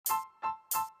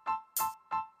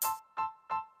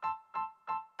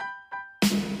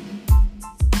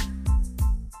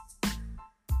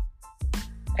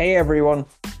Hey everyone,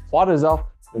 what is up?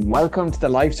 Welcome to the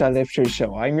Lifestyle Lifters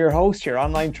Show. I'm your host, your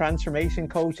online transformation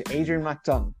coach, Adrian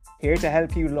MacDonald, here to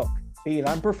help you look, feel,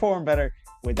 and perform better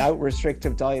without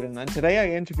restrictive dieting. And today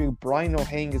I interview Brian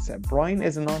hÁonghusa. Brian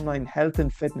is an online health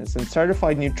and fitness and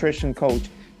certified nutrition coach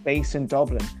based in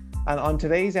Dublin. And on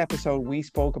today's episode, we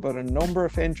spoke about a number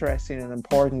of interesting and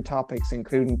important topics,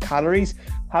 including calories.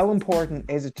 How important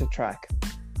is it to track?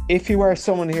 If you are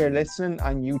someone here listening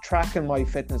and you track in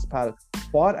MyFitnessPal,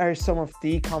 what are some of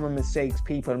the common mistakes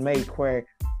people make where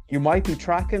you might be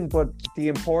tracking, but the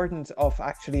importance of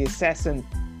actually assessing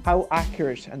how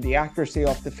accurate and the accuracy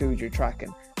of the food you're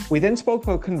tracking? We then spoke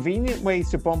about convenient ways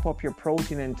to bump up your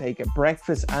protein intake at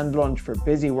breakfast and lunch for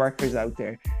busy workers out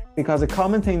there. Because a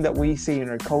common thing that we see in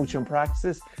our coaching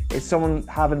practices is someone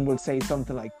will say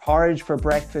something like porridge for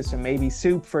breakfast and maybe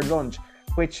soup for lunch,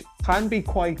 which can be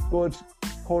quite good,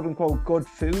 quote unquote, good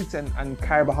foods and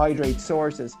carbohydrate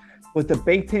sources. But the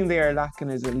big thing they are lacking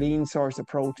is a lean source of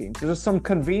protein. So there's some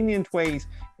convenient ways,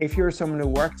 if you're someone who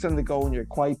works on the go and you're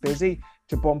quite busy,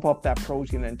 to bump up that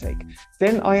protein intake.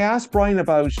 Then I asked Brian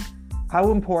about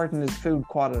how important is food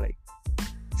quality.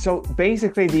 So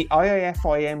basically the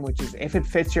IIFIM, which is if it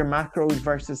fits your macros,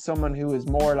 versus someone who is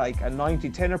more like a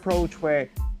 90-10 approach where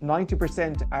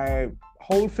 90% are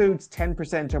whole foods,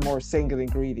 10% are more single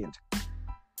ingredient.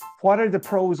 What are the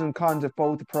pros and cons of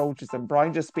both approaches? And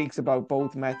Brian just speaks about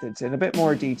both methods in a bit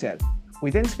more detail.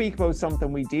 We then speak about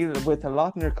something we deal with a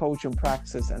lot in our coaching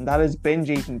practices, and that is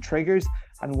binge eating triggers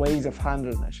and ways of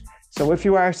handling it. So if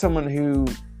you are someone who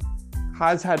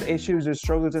has had issues or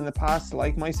struggles in the past,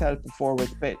 like myself before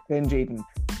with binge eating,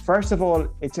 first of all,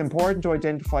 it's important to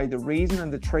identify the reason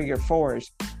and the trigger for it,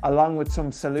 along with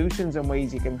some solutions and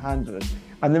ways you can handle it.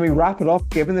 And then we wrap it up,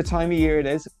 given the time of year it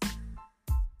is.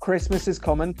 Christmas is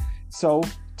coming, so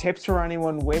tips for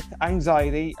anyone with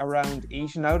anxiety around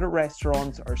eating out at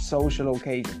restaurants or social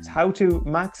occasions. How to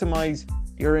maximize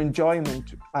your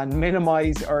enjoyment and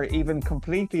minimize or even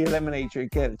completely eliminate your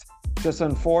guilt. Just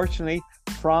unfortunately,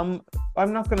 I'm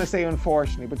not going to say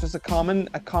unfortunately, but just a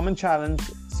common challenge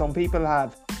some people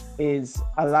have is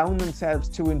allowing themselves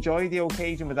to enjoy the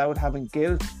occasion without having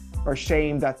guilt or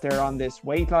shame that they're on this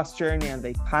weight loss journey and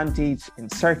they can't eat in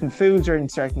certain foods or in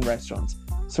certain restaurants.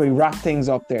 So we wrap things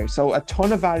up there. So a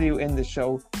ton of value in the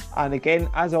show. And again,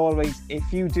 as always,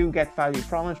 if you do get value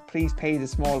from it, please pay the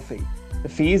small fee. The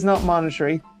fee is not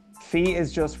monetary. Fee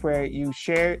is just where you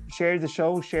share the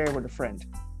show, share with a friend.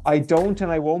 I don't and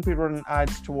I won't be running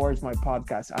ads towards my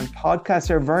podcast. And podcasts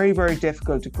are very, very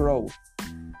difficult to grow.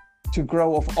 To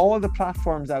grow of all the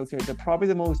platforms out there, they're probably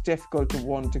the most difficult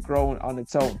one to grow on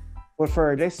its own. But for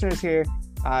our listeners here,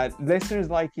 listeners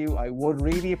like you, I would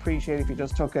really appreciate if you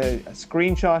just took a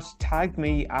screenshot, tagged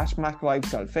me at Mac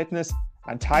Lifestyle Fitness,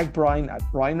 and tag Brian at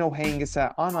Brian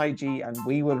hÁonghusa on IG, and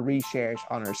we will reshare it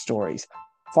on our stories.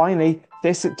 Finally,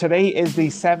 today is the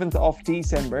 7th of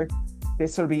December.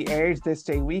 This will be aired this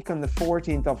day week on the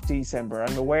 14th of December.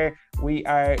 I'm aware we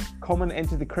are coming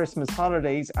into the Christmas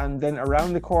holidays, and then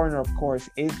around the corner, of course,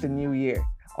 is the new year.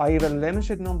 I have a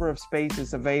limited number of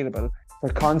spaces available for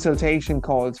consultation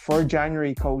calls for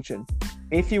January coaching.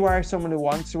 If you are someone who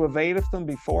wants to avail of them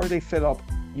before they fill up,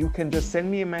 you can just send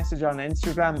me a message on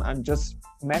Instagram and just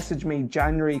message me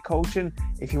January coaching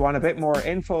if you want a bit more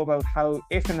info about how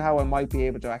I might be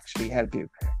able to actually help you.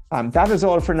 That is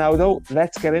all for now though.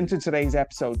 Let's get into today's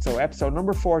episode. So episode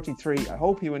number 43, I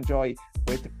hope you enjoy,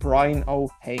 with Brian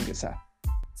hÁonghusa.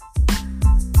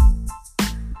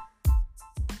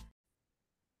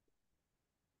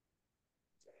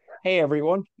 Hey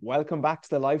everyone, welcome back to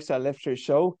the Lifestyle Lifters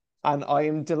Show, and I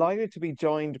am delighted to be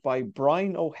joined by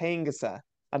Brian hÁonghusa,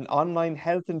 an online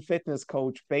health and fitness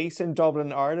coach based in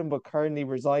Dublin, Ireland, but currently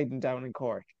residing down in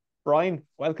Cork. Brian,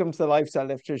 welcome to the Lifestyle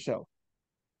Lifters Show.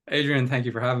 Adrian, thank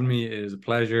you for having me. It is a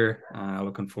pleasure.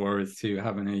 Looking forward to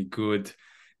having a good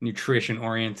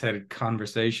nutrition-oriented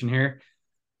conversation here.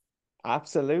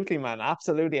 Absolutely, man.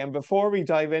 Absolutely. And before we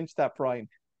dive into that, Brian,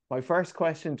 my first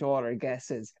question to all our guests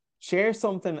is, share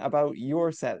something about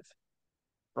yourself,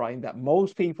 Brian, that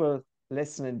most people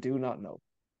listening do not know.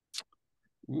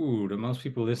 Ooh, that most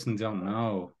people listening don't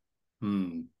know.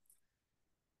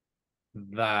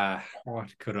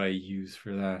 What could I use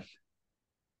for that?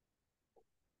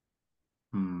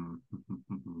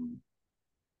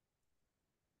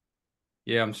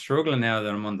 Yeah, I'm struggling now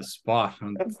that I'm on the spot.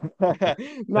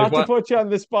 Not to put you on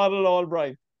the spot at all,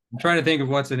 Brian. I'm trying to think of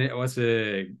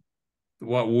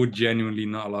what would genuinely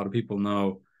not a lot of people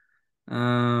know.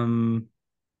 Can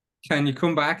you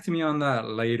come back to me on that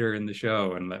later in the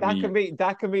show and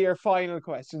that can be your final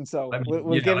question. So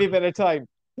we'll give you a bit of time.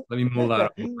 Let me mull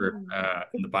that over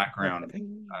in the background.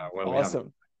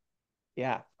 Awesome.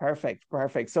 Yeah, perfect,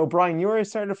 perfect. So, Brian, you're a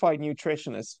certified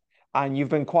nutritionist, and you've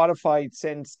been qualified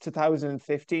since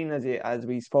 2015, as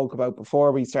we spoke about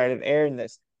before we started airing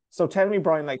this. So, tell me,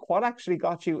 Brian, like, what actually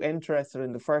got you interested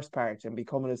in the first part in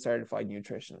becoming a certified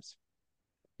nutritionist?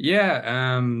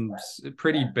 Yeah,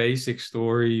 pretty basic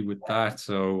story with that.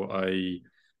 So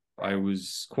I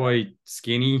was quite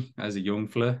skinny as a young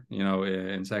fella,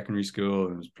 in secondary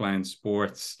school. I was playing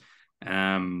sports,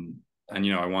 um,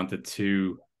 and I wanted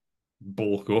to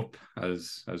bulk up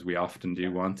as we often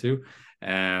do want to,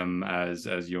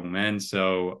 as young men.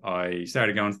 So I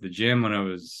started going to the gym when I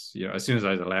was, as soon as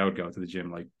I was allowed to go to the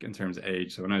gym, like in terms of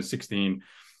age. So when I was 16,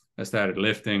 I started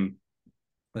lifting,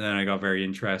 and then I got very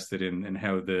interested in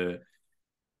how the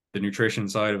nutrition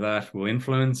side of that will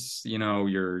influence,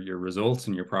 your results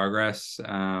and your progress.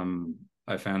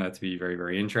 I found that to be very,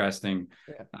 very interesting.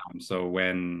 Yeah. So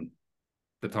when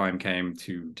the time came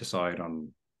to decide on,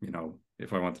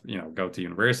 if I want to, go to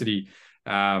university,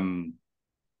 the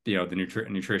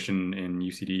nutrition in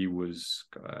UCD was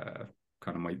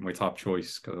kind of my top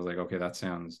choice, because I was like, okay, that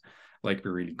sounds like be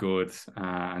really good.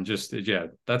 And just, yeah,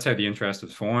 that's how the interest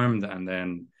was formed. And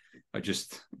then I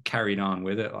just carried on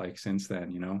with it like since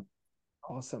then.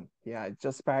 Awesome. Yeah, it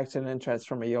just sparked an interest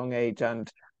from a young age. And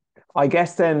I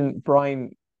guess then,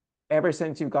 Brian, ever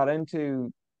since you got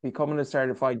into becoming a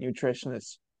certified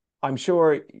nutritionist, I'm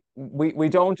sure we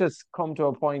don't just come to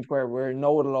a point where we're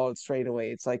know-it-all straight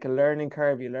away. It's like a learning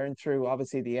curve. You learn through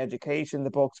obviously the education, the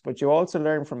books, but you also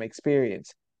learn from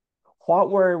experience.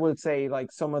 What were, would say,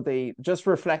 like some of the, just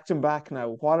reflecting back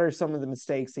now, what are some of the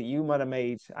mistakes that you might have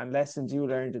made and lessons you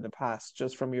learned in the past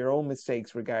just from your own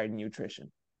mistakes regarding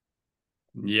nutrition?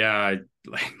 Yeah,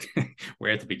 like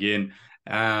where to begin.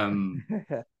 Um,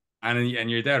 and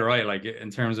you're dead right. Like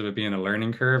in terms of it being a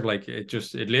learning curve, like it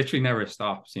literally never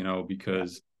stops, Yeah,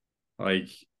 because like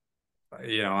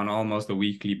on almost a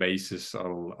weekly basis,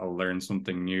 I'll learn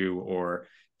something new or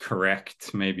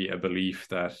correct maybe a belief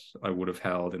that I would have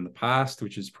held in the past,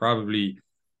 which is probably,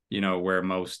 where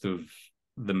most of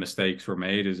the mistakes were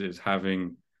made, is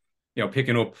having,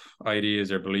 picking up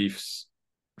ideas or beliefs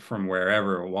from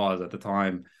wherever it was at the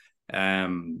time,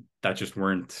 that just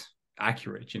weren't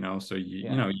accurate, so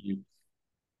yeah, you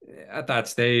at that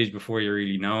stage, before you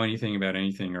really know anything about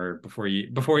anything, or before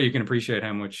you can appreciate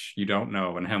how much you don't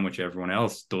know and how much everyone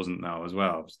else doesn't know as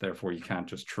well. So therefore you can't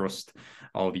just trust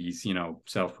all these,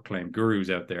 self-proclaimed gurus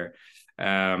out there.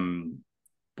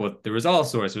 But there was all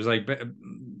sorts. There was like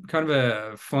kind of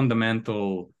a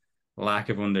fundamental lack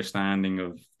of understanding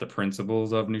of the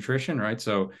principles of nutrition, right?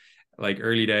 So like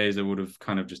early days, I would have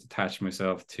kind of just attached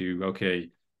myself to, okay,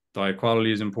 diet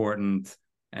quality is important,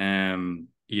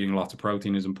 eating lots of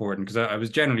protein is important, because I was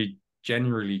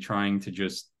generally trying to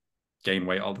just gain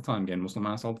weight all the time, gain muscle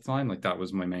mass all the time. Like that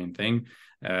was my main thing.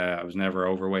 I was never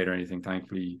overweight or anything,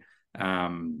 thankfully.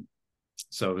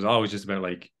 So it was always just about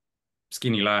like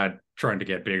skinny lad trying to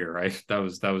get bigger, right? That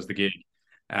was the gig.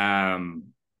 Um,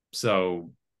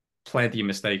 so plenty of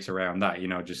mistakes around that,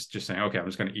 just saying, okay, I'm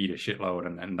just going to eat a shitload,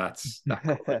 and then that's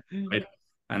that, right?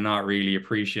 And not really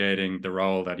appreciating the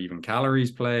role that even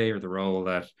calories play, or the role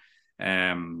that,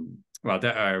 well,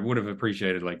 I would have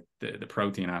appreciated like the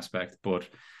protein aspect, but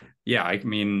yeah, I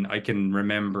mean, I can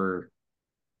remember,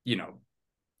 you know,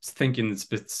 thinking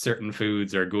certain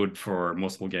foods are good for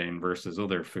muscle gain versus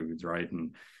other foods, right?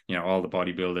 And all the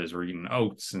bodybuilders were eating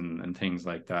oats and things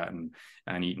like that, and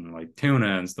eating like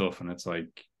tuna and stuff, and it's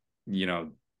like, you know,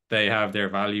 they have their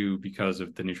value because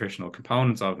of the nutritional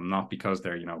components of them, not because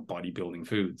they're bodybuilding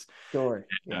foods. sure,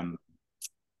 yeah. Um,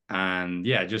 and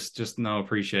yeah, just no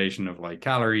appreciation of like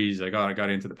calories. I got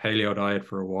into the paleo diet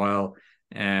for a while.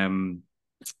 Um,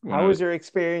 when How I was was your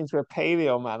experience with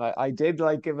paleo, man? I did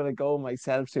like give it a go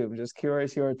myself too. I'm just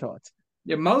curious your thoughts.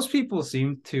 Yeah, most people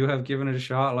seem to have given it a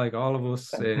shot. Like all of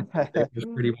us, it was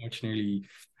pretty much nearly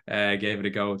gave it a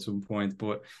go at some point.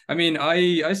 But I mean,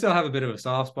 I still have a bit of a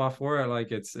soft spot for it.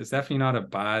 Like it's definitely not a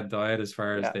bad diet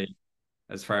Yeah,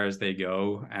 as far as they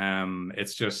go.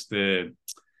 It's just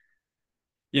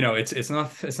it's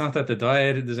not that the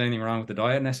diet, there's anything wrong with the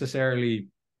diet necessarily.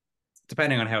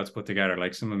 Depending on how it's put together,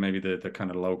 like some of maybe the kind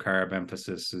of low carb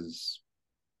emphasis is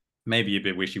maybe a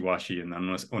bit wishy-washy and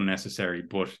unnecessary,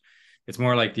 but it's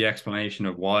more like the explanation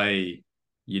of why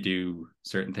you do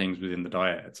certain things within the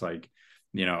diet. It's like,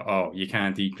 oh, you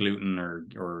can't eat gluten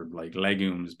or like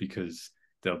legumes because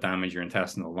they'll damage your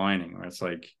intestinal lining. Or it's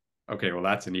like, okay, well,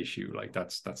 that's an issue. Like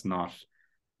that's not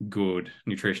good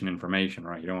nutrition information,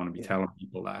 right? You don't want to be yeah, telling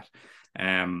people that.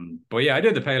 But yeah, I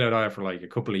did the paleo diet for like a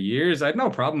couple of years. I had no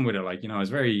problem with it. Like, I was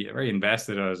very, very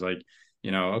invested. I was like,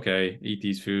 okay, eat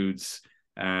these foods,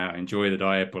 enjoy the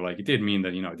diet. But like, it did mean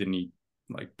that, I didn't eat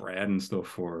like bread and stuff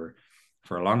for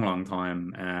a long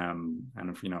time. And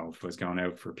if I was going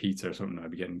out for pizza or something,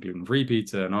 I'd be getting gluten-free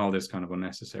pizza and all this kind of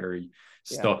unnecessary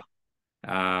stuff.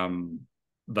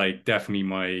 Like definitely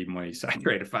my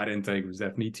saturated fat intake was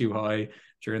definitely too high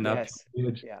during that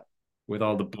period. With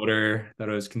all the butter that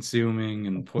I was consuming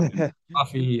and putting in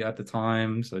coffee at the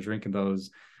time. So drinking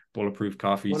those bulletproof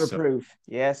coffees. Bulletproof. So,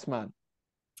 yes, man.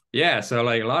 Yeah. So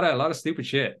like a lot of stupid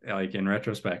shit, like in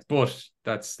retrospect, but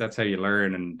that's how you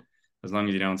learn. And as long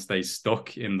as you don't stay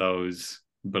stuck in those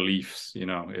beliefs,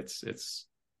 it's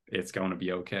going to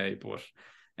be okay. But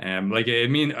like I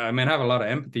mean have a lot of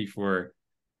empathy for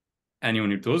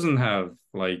anyone who doesn't have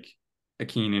like a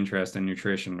keen interest in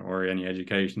nutrition or any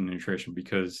education in nutrition,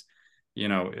 because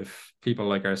if people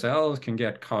like ourselves can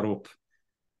get caught up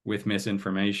with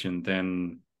misinformation,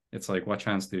 then it's like, what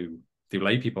chance do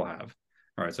lay people have?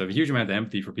 All right, so I have a huge amount of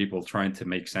empathy for people trying to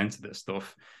make sense of this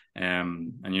stuff.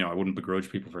 And I wouldn't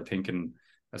begrudge people for thinking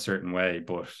a certain way,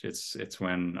 but it's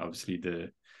when obviously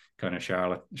the kind of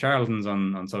charlatans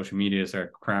on social media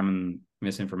start cramming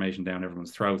misinformation down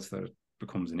everyone's throats that it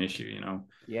becomes an issue.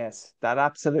 Yes, that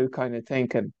absolute kind of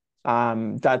thinking.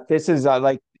 That this is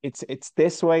like it's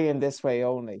this way and this way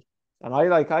only. And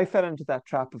I fell into that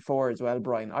trap before as well,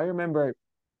 Brian. I remember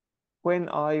when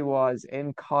I was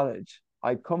in college,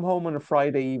 I'd come home on a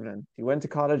Friday evening. He went to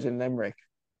college in Limerick,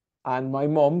 and my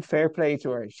mum, fair play to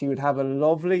her, she would have a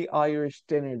lovely Irish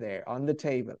dinner there on the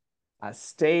table, a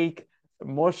steak,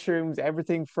 mushrooms,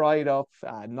 everything fried up,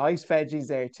 nice veggies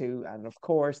there too, and of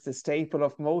course the staple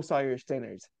of most Irish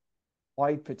dinners,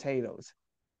 white potatoes.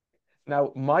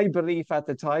 Now, my belief at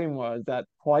the time was that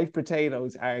white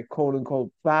potatoes are quote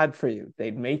unquote bad for you.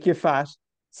 They'd make you fat.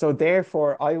 So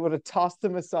therefore, I would have tossed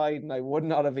them aside and I would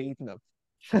not have eaten them.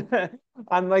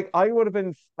 And like I would have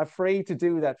been afraid to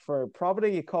do that for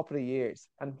probably a couple of years.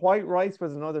 And white rice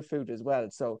was another food as well.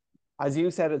 So as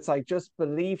you said, it's like just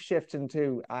belief shifting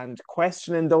too and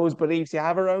questioning those beliefs you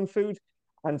have around food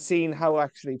and seeing how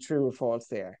actually true or false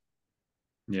they are.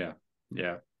 Yeah.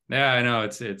 Yeah, I know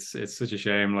it's such a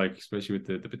shame, like especially with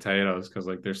the potatoes, because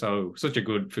like they're such a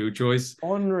good food choice.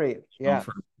 Unreal. Yeah.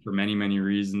 For many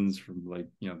reasons, from like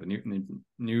the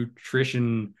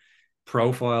nutrition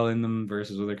profile in them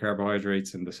versus other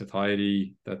carbohydrates and the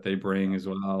satiety that they bring as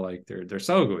well. Like they're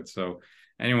so good. So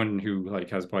anyone who like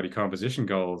has body composition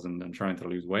goals and trying to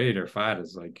lose weight or fat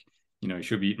is like, you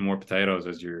should be eating more potatoes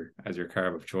as your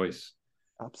carb of choice.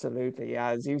 Absolutely. Yeah.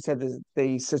 As you said,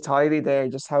 the satiety there,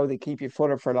 just how they keep you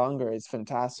fuller for longer is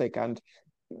fantastic. And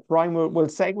Brian, we'll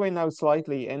segue now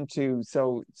slightly into,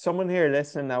 so someone here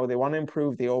listening now, they want to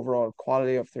improve the overall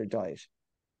quality of their diet.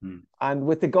 And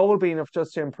with the goal being of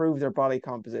just to improve their body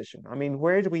composition. I mean,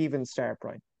 where do we even start,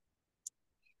 Brian?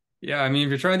 Yeah, I mean, if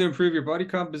you're trying to improve your body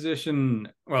composition,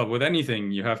 well, with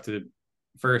anything, you have to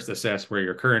first assess where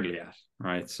you're currently at,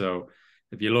 right? So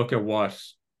if you look at what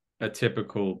a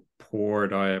typical poor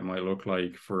diet might look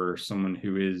like for someone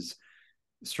who is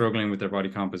struggling with their body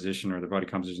composition, or their body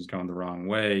composition is going the wrong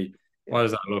way, what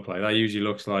does that look like? That usually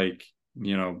looks like,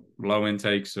 low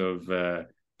intakes of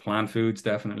plant foods,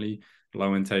 definitely,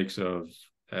 low intakes of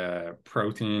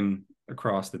protein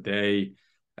across the day,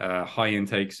 high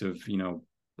intakes of,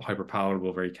 hyper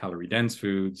palatable, very calorie dense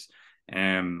foods.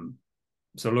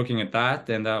 So looking at that,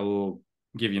 then that will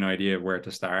give you an idea of where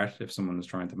to start if someone is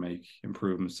trying to make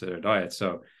improvements to their diet.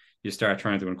 So you start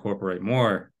trying to incorporate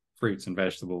more fruits and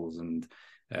vegetables and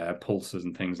pulses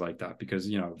and things like that, because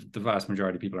the vast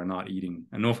majority of people are not eating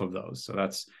enough of those. So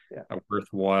that's a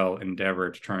worthwhile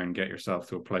endeavor to try and get yourself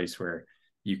to a place where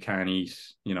you can eat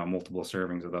multiple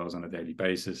servings of those on a daily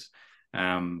basis,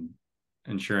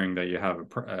 ensuring that you have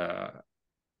a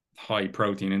high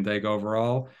protein intake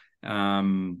overall,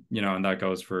 and that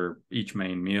goes for each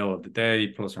main meal of the day,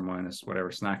 plus or minus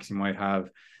whatever snacks you might have,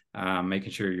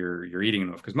 making sure you're eating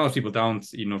enough, because most people don't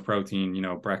eat enough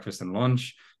protein, breakfast and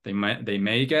lunch. They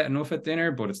may get enough at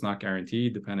dinner, but it's not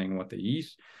guaranteed depending on what they eat.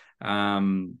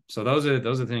 So those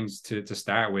are things to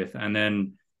start with. And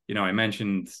then, I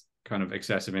mentioned kind of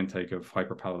excessive intake of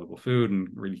hyperpalatable food and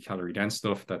really calorie dense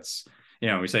stuff. That's,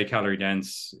 we say calorie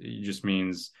dense, it just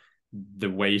means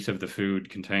the weight of the food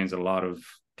contains a lot of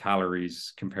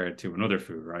calories compared to another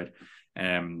food, right?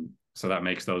 So that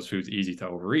makes those foods easy to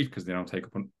overeat because they don't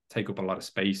take up a lot of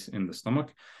space in the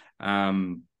stomach.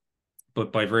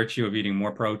 But by virtue of eating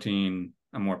more protein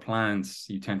and more plants,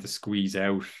 you tend to squeeze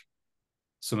out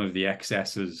some of the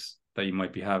excesses that you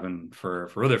might be having for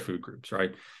other food groups,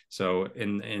 right? So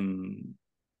in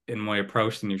my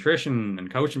approach to nutrition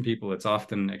and coaching people, it's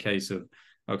often a case of,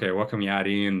 okay, what can we add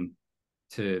in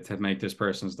to make this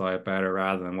person's diet better,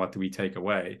 rather than what do we take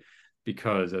away?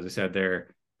 Because as I said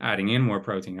there, adding in more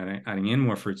protein, adding in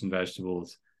more fruits and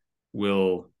vegetables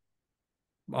will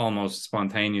almost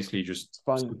spontaneously just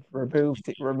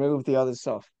remove the other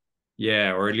stuff.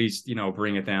 Yeah, or at least,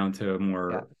 bring it down to a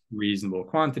more reasonable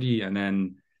quantity. And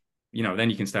then, then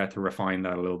you can start to refine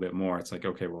that a little bit more. It's like,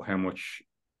 okay, well, how much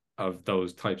of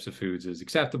those types of foods is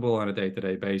acceptable on a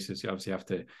day-to-day basis? You obviously have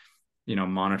to,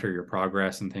 monitor your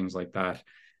progress and things like that.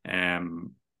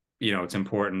 It's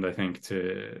important, I think,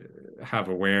 to have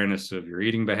awareness of your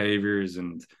eating behaviors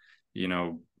and,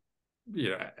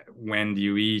 when do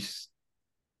you eat?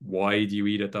 Why do you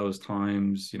eat at those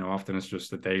times? Often it's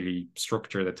just a daily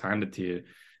structure that's handed to you,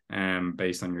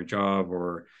 based on your job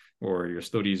or your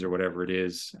studies or whatever it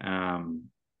is.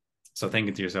 So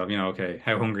thinking to yourself, okay,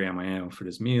 how hungry am I now for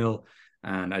this meal?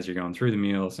 And as you're going through the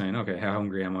meal, saying, okay, how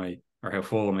hungry am I, or how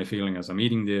full am I feeling as I'm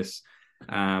eating this?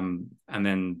 And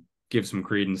then give some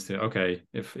credence to, okay,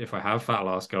 if I have fat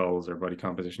loss goals or body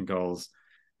composition goals,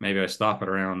 maybe I stop at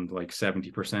around like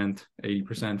 70%,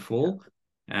 80% full.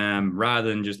 Rather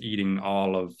than just eating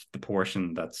all of the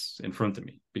portion that's in front of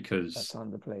me, because that's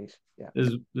on the plate. Yeah. This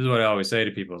is what I always say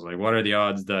to people. Is like, what are the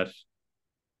odds that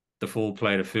the full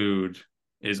plate of food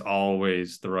is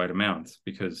always the right amount?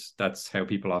 Because that's how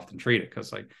people often treat it.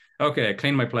 Because like, okay, I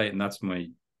clean my plate and that's my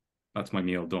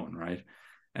meal done, right?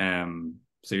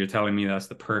 So you're telling me that's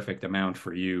the perfect amount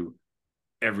for you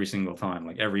every single time,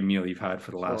 like every meal you've had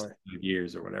for the last 5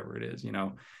 years or whatever it is, Yeah.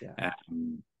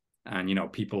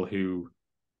 And people who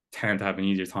tend to have an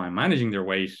easier time managing their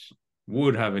weight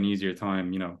would have an easier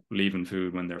time, leaving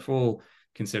food when they're full,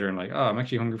 considering like, oh, I'm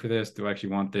actually hungry for this. Do I actually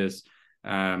want this?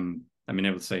 I mean,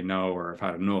 able to say no, or I've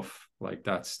had enough. Like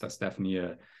that's definitely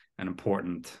an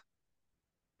important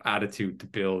attitude to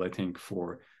build, I think,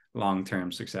 for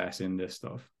long-term success in this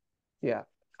stuff. Yeah.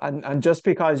 And just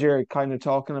because you're kind of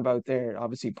talking about there,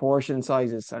 obviously portion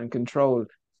sizes and control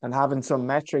and having some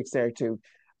metrics there too,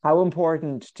 how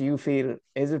important do you feel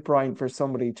is it, Brian, for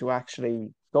somebody to actually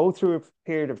go through a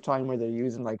period of time where they're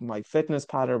using like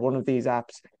MyFitnessPal or one of these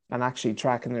apps and actually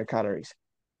tracking their calories?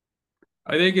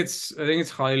 I think it's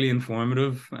highly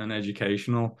informative and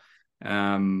educational.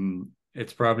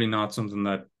 It's probably not something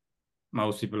that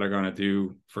most people are going to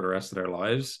do for the rest of their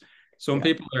lives. Some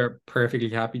people are perfectly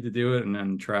happy to do it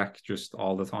and track just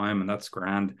all the time, and that's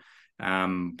grand.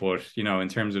 But in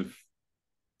terms of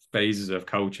phases of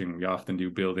coaching, we often do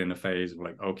build in a phase of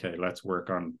like, okay, let's work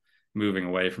on moving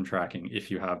away from tracking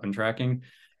if you have been tracking.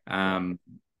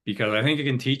 Because I think it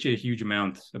can teach you a huge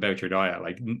amount about your diet,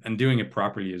 like, and doing it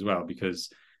properly as well,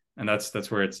 and that's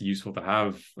where it's useful to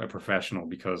have a professional,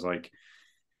 because like,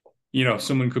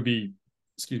 someone could be,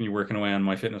 working away on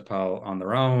MyFitnessPal on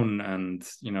their own, and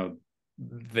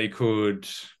they could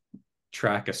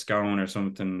track a scone or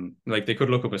something. Like they could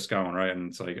look up a scone, right? And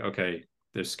it's like, okay,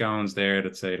 there's scones there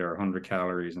that say they're 100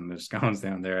 calories, and there's scones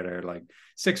down there that are like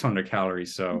 600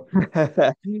 calories. So pick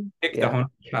the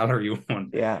 100-calorie one.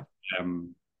 Yeah.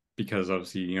 Because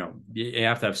obviously, you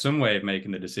have to have some way of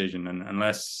making the decision, and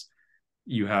unless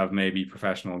you have maybe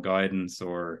professional guidance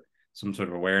or some sort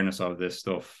of awareness of this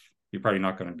stuff, you're probably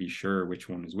not going to be sure which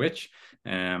one is which,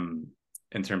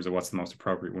 in terms of what's the most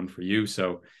appropriate one for you.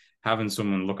 So having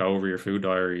someone look over your food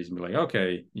diaries and be like,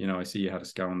 okay, I see you had a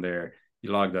scone there,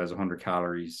 you logged that as 100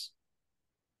 calories.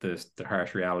 The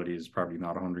harsh reality is probably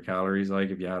not 100 calories, like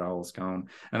if you had a whole scone,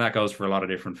 and that goes for a lot of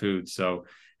different foods. So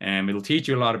it'll teach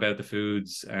you a lot about the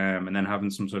foods, and then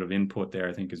having some sort of input there,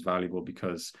 I think, is valuable,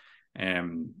 because I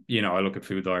look at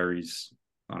food diaries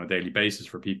on a daily basis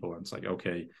for people, and it's like,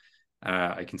 okay,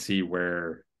 I can see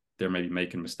where they're maybe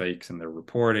making mistakes in their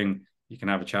reporting. You can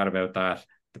have a chat about that.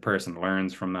 The person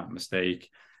learns from that mistake.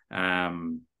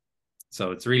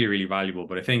 So it's really, really valuable.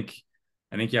 But I think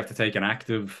you have to take an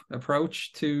active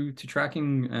approach to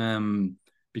tracking,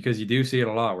 because you do see it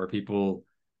a lot where people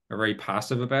are very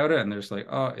passive about it, and they're just like,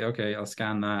 oh, okay, I'll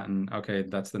scan that, and okay,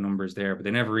 that's the numbers there, but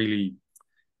they never really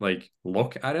like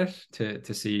look at it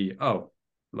to see, oh,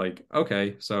 like,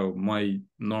 okay, so my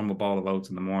normal bowl of oats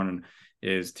in the morning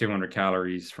is 200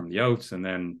 calories from the oats, and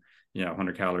then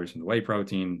 100 calories from the whey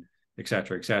protein,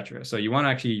 etc., etc. So you want to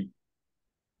actually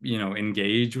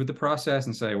engage with the process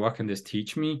and say, what can this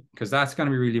teach me? Because that's going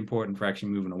to be really important for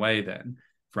actually moving away then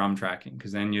from tracking,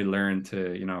 because then you learn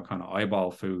to kind of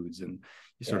eyeball foods, and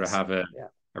you sort of have a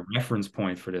reference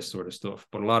point for this sort of stuff.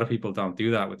 But a lot of people don't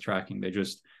do that with tracking. They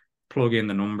just plug in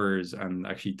the numbers and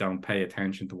actually don't pay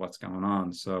attention to what's going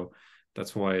on. So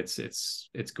that's why it's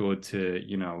good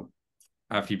to,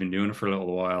 after you've been doing it for a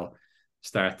little while,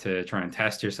 start to try and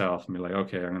test yourself and be like,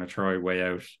 okay, I'm going to try weigh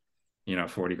out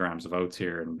 40 grams of oats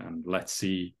here, and let's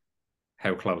see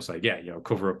how close I get.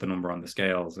 Cover up the number on the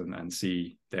scales and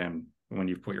see then when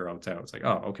you've put your oats out. It's like,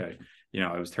 oh, okay,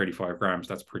 it was 35 grams.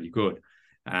 That's pretty good.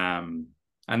 And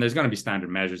there's going to be standard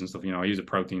measures and stuff. I use a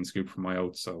protein scoop for my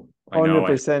oats, so I know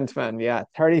 100%, man. Yeah,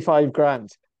 35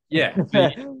 grand. yeah.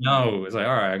 So it's like,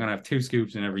 all right, I'm gonna have 2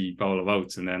 scoops in every bowl of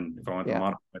oats, and then if I want to Yeah,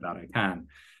 modify that, I can.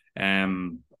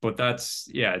 But that's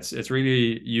it's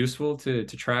really useful to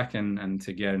track and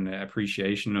to get an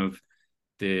appreciation of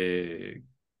the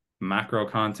macro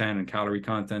content and calorie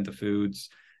content of foods.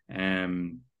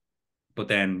 But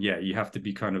then you have to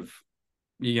be kind of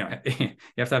you have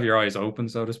to have your eyes open,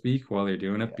 so to speak, while you're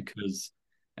doing it, because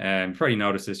you probably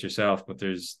noticed this yourself, but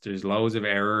there's loads of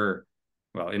error,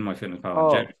 well, in my fitness pal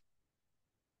in general,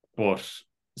 but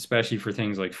especially for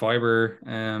things like fiber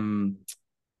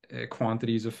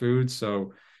quantities of food.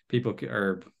 So people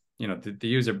are the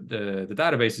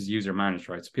database is user managed,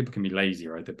 right? So people can be lazy,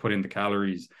 right? They put in the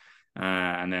calories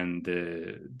and then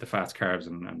the fats, carbs,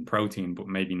 and protein, but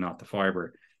maybe not the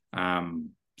fiber.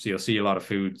 So you'll see a lot of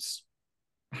foods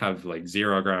have like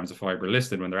 0 grams of fiber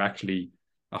listed when they're actually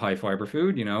a high fiber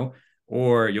food,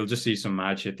 or you'll just see some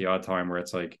mad shit the odd time where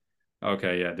it's like,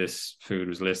 okay, yeah, this food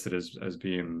was listed as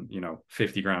being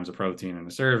 50 grams of protein in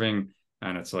a serving,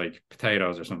 and it's like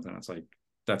potatoes or something. It's like,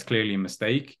 that's clearly a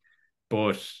mistake,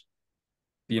 but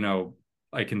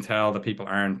I can tell that people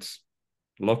aren't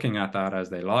looking at that as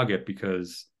they log it,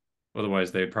 because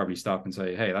otherwise they'd probably stop and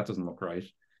say, hey, that doesn't look right.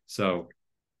 So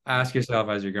ask yourself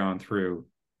as you're going through,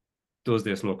 does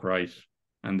this look right?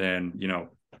 And then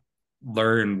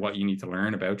learn what you need to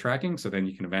learn about tracking, so then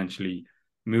you can eventually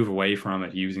move away from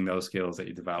it using those skills that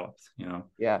you developed.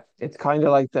 Yeah, it's kind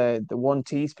of like the 1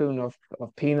 teaspoon of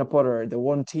peanut butter, the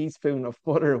 1 teaspoon of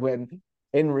butter, when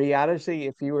in reality,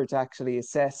 if you were to actually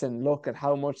assess and look at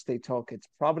how much they took, it's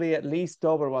probably at least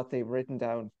double what they've written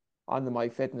down on the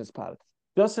MyFitnessPal.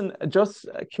 Just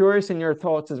curious in your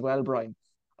thoughts as well, Brian.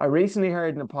 I recently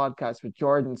heard in a podcast with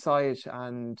Jordan Syatt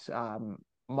and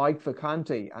Mike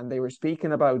Vacanti, and they were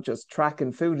speaking about just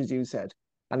tracking food, as you said.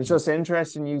 And it's just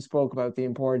interesting you spoke about the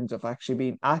importance of actually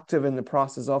being active in the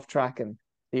process of tracking.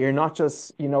 That you're not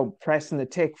just, pressing the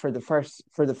tick for the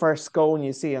first scone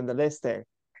you see on the list there.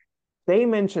 They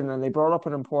mentioned, and they brought up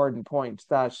an important point,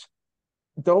 that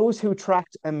those who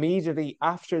tracked immediately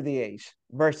after they ate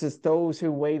versus those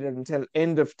who waited until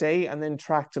end of day and then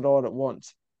tracked it all at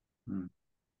once.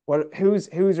 Well, whose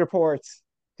reports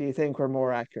do you think were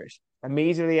more accurate?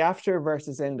 Immediately after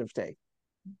versus end of day?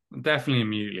 Definitely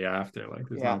immediately after. Like,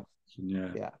 there's no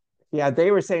question. Yeah. They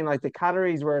were saying like the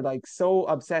calories were like so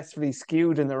obsessively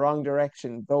skewed in the wrong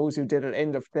direction, those who did it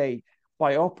end of day,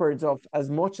 by upwards of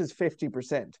as much as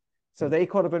 50%. So they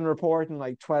could have been reporting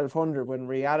like 1,200 when in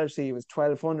reality it was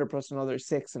 1,200 plus another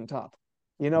 6 on top.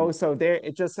 So there,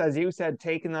 it just, as you said,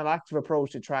 taking that active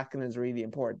approach to tracking is really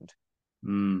important.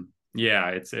 Yeah,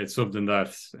 it's something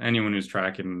that anyone who's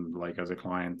tracking, like as a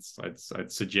client,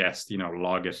 I'd suggest,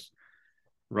 log it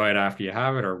right after you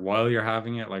have it or while you're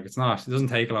having it. Like, it doesn't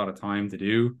take a lot of time to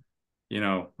do.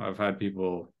 I've had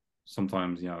people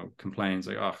sometimes, complain,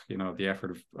 like, oh, the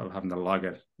effort of having to log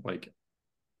it like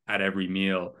at every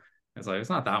meal. It's like, it's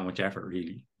not that much effort,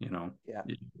 really. Yeah.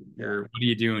 What are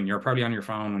you doing? You're probably on your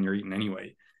phone when you're eating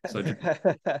anyway. So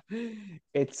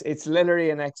it's literally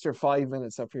an extra 5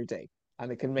 minutes of your day,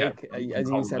 and it can make, as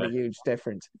you said, a huge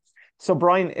difference. So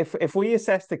Brian, if we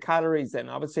assess the calories, then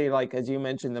obviously, like as you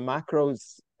mentioned, the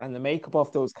macros and the makeup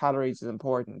of those calories is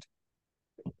important.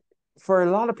 For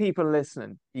a lot of people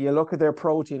listening, you look at their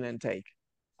protein intake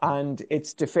and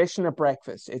it's deficient at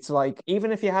breakfast. It's like,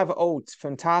 even if you have oats,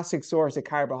 fantastic source of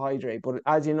carbohydrate, but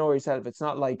as you know yourself, it's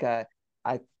not like a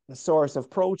source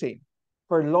of protein.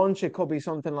 For lunch, it could be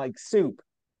something like soup,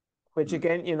 which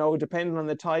again, depending on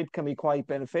the type, can be quite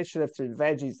beneficial if there's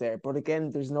veggies there. But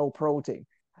again, there's no protein.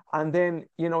 And then,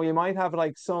 you might have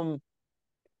like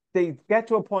they get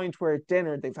to a point where at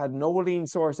dinner they've had no lean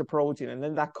source of protein. And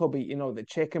then that could be, the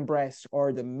chicken breast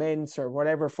or the mince or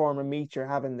whatever form of meat you're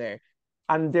having there.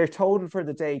 And their total for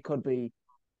the day could be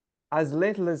as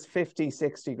little as 50,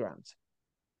 60 grams.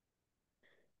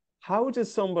 How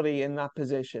does somebody in that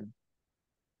position,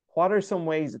 what are some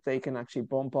ways that they can actually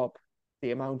bump up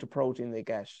the amount of protein they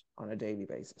get on a daily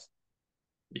basis?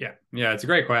 Yeah, it's a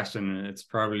great question. It's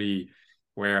probably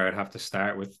where I'd have to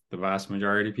start with the vast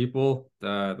majority of people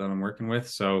that I'm working with.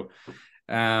 So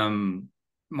another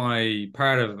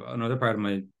part of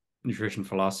my nutrition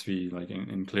philosophy, like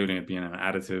including it being an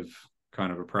additive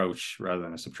kind of approach rather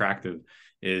than a subtractive,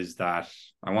 is that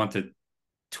I want to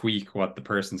tweak what the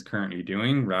person's currently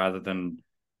doing rather than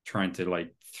trying to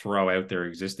like throw out their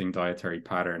existing dietary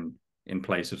pattern in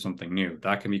place of something new.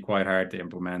 That can be quite hard to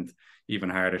implement, even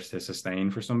harder to sustain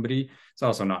for somebody. It's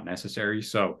also not necessary.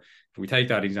 So if we take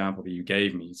that example that you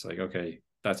gave me, it's like, okay,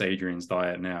 that's Adrian's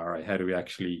diet now, right? How do we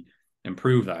actually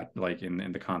improve that, like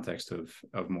in the context of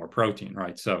more protein,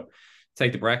 right? So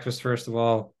take the breakfast first of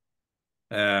all.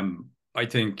 I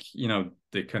think,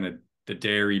 the kind of the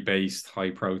dairy-based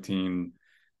high protein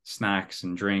snacks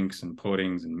and drinks and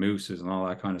puddings and mousses and all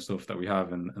that kind of stuff that we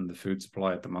have in the food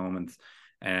supply at the moment.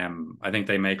 I think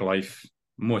they make life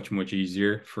much, much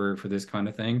easier for this kind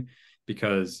of thing,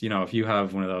 because, if you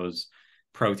have one of those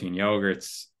protein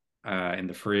yogurts in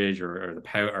the fridge, or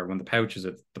or one of the pouches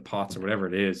of the pots or whatever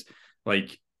it is,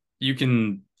 like, you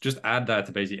can just add that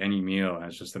to basically any meal, and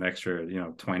it's just an extra,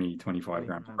 20, 25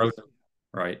 grams of protein,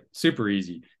 right? Super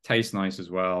easy, tastes nice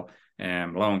as well.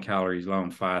 Low in calories, low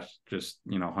in fat, just,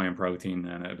 high in protein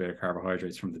and a bit of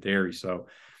carbohydrates from the dairy. So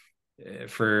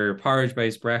for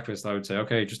porridge-based breakfast, I would say,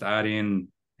 okay, just add in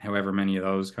however many of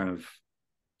those kind of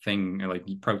thing, like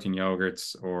protein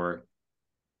yogurts or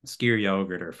skyr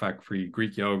yogurt or fat-free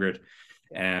Greek yogurt.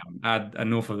 Add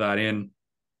enough of that in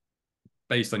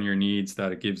based on your needs,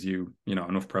 that it gives you,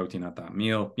 enough protein at that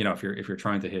meal. If you're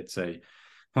trying to hit, say,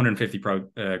 150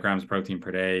 grams of protein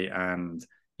per day, and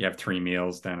you have 3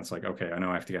 meals, then it's like, okay, I know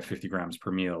I have to get 50 grams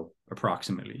per meal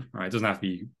approximately, right? It doesn't have to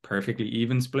be perfectly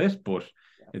even split, but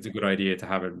it's a good idea to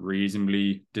have it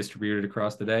reasonably distributed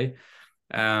across the day.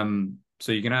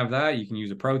 So you can have that. You can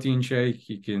use a protein shake.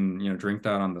 You can, drink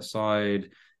that on the side,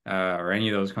 or any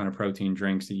of those kind of protein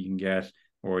drinks that you can get,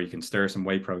 or you can stir some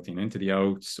whey protein into the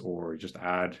oats, or just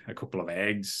add a couple of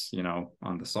eggs,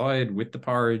 on the side with the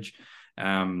porridge.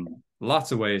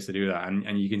 Lots of ways to do that.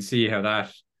 And you can see how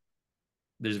that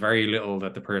there's very little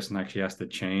that the person actually has to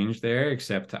change there,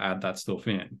 except to add that stuff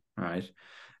in, right?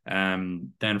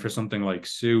 Then for something like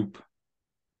soup,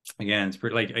 again, it's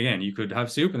pretty, like, again, you could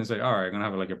have soup and it's like, all right, I'm gonna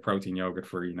have like a protein yogurt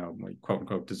for, like, quote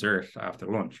unquote dessert after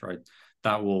lunch, right?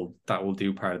 That will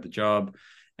do part of the job.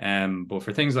 But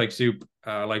for things like soup,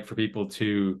 I like for people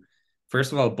to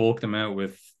first of all bulk them out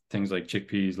with things like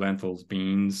chickpeas, lentils,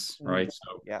 beans, right?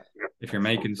 So if you're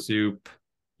making soup,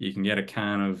 you can get a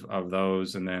can of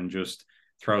those and then just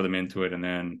throw them into it, and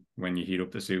then when you heat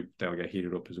up the soup, they'll get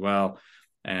heated up as well.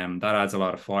 That adds a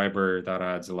lot of fiber, that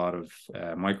adds a lot of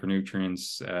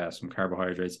micronutrients, some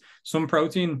carbohydrates, some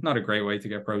protein. Not a great way to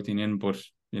get protein in, but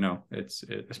it's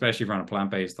especially if you're on a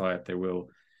plant-based diet, they will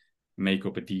make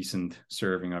up a decent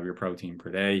serving of your protein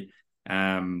per day.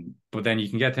 But then you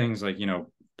can get things like,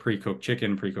 pre-cooked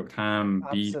chicken, pre-cooked ham,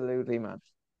 beef. Absolutely, man.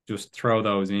 Just throw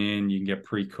those in. You can get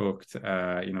pre-cooked,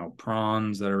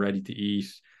 prawns that are ready to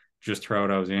eat. Just throw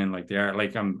those in. Like, they are,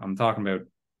 like, I'm talking about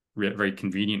very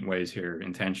convenient ways here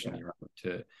intentionally,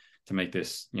 right, to make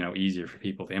this, easier for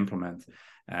people to implement.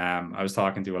 I was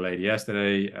talking to a lady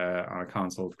yesterday on a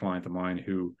consult client of mine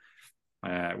who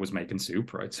was making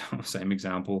soup, right? So same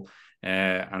example.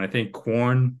 And I think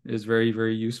corn is very,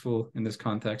 very useful in this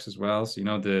context as well. So,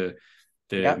 the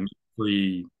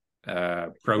meat-free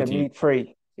protein. The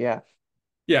meat-free, yeah,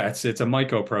 it's a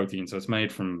mycoprotein, so it's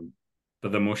made from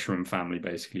the mushroom family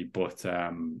basically. But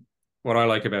what I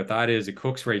like about that is it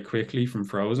cooks very quickly from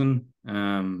frozen,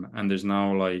 and there's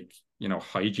no, like,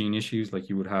 hygiene issues like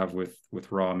you would have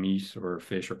with raw meat or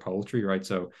fish or poultry, right?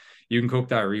 So you can cook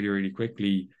that really, really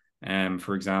quickly.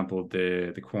 For example,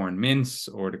 the corn mince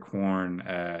or the corn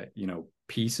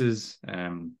pieces,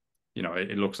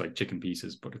 it looks like chicken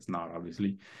pieces, but it's not,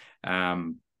 obviously.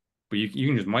 But you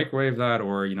can just microwave that,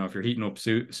 or if you're heating up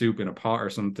soup in a pot or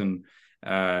something,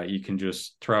 you can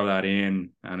just throw that in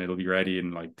and it'll be ready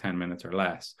in like 10 minutes or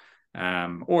less.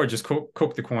 Or just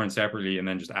cook the corn separately and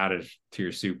then just add it to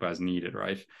your soup as needed,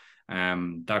 right?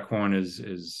 That corn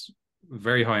is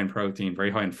very high in protein,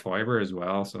 very high in fiber as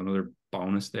well, so another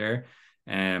bonus there.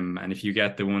 And if you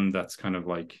get the one that's kind of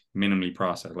like minimally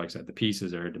processed, like I said, the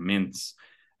pieces or the mince,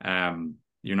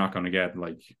 you're not going to get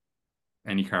like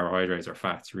any carbohydrates or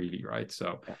fats, really, right?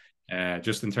 So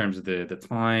just in terms of the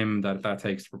time that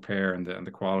takes to prepare and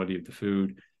the quality of the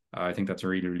food, I think that's a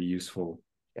really, really useful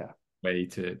way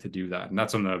to do that. And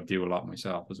that's something I do a lot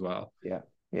myself as well.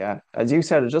 Yeah, as you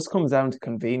said, it just comes down to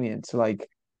convenience. Like,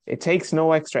 it takes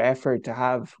no extra effort to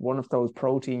have one of those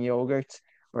protein yogurts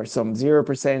or some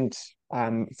 0%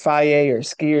 Faye or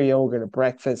skyr yogurt at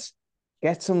breakfast.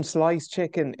 Get some sliced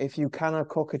chicken. If you cannot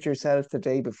cook it yourself the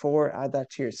day before, add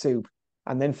that to your soup.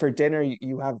 And then for dinner,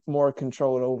 you have more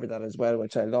control over that as well,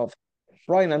 which I love.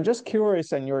 Ryan, I'm just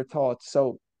curious on your thoughts.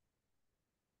 So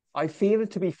I feel,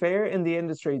 to be fair, in the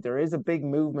industry, there is a big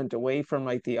movement away from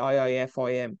like the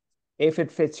IIFIM, if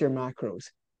it fits your macros,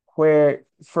 where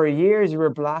for years you were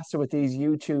blasted with these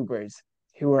YouTubers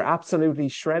who are absolutely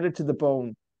shredded to the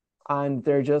bone, and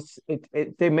they're just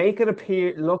they make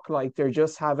it look like they're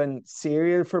just having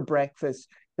cereal for breakfast.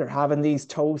 They're having these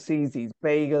toasties, these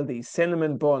bagel, these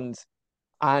cinnamon buns,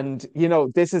 and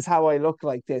this is how I look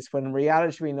like this. When in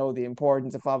reality, we know the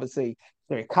importance of obviously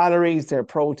their calories, their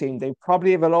protein. They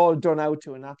probably have it all done out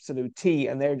to an absolute T,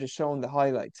 and they're just showing the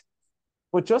highlights.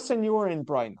 But just in your end,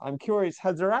 Brian, I'm curious,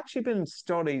 has there actually been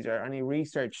studies or any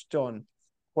research done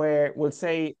where we'll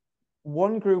say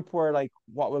one group were like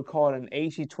what we'll call an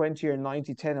 80-20 or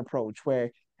 90-10 approach,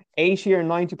 where 80 or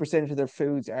 90% of their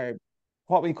foods are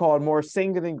what we call more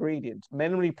single ingredient,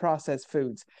 minimally processed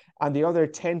foods, and the other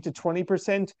 10 to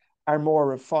 20% are more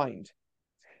refined,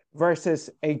 versus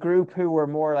a group who were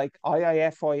more like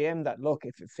IIFIM, that look,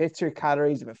 if it fits your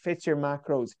calories, if it fits your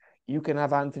macros, you can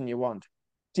have anything you want.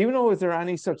 Do you know, is there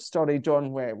any such study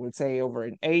done where we'll say over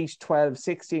an 8, 12,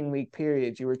 16-week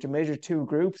period, you were to measure two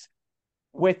groups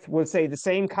with, we'll say, the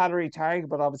same calorie target,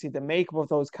 but obviously the makeup of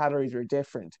those calories are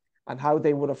different, and how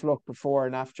they would have looked before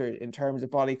and after in terms of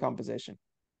body composition?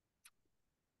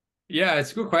 Yeah,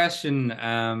 it's a good question.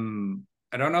 I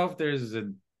don't know if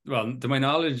well, to my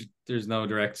knowledge, there's no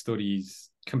direct studies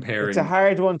It's a comparing.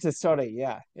 hard one to study.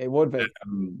 Yeah, it would be.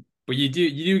 But you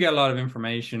do get a lot of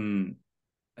information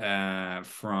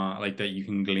from like that you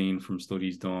can glean from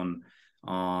studies done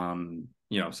on,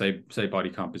 say body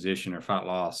composition or fat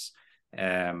loss,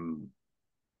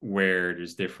 where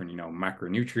there's different,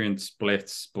 macronutrient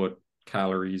splits, but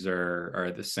calories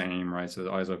are the same, right? So the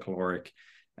isocaloric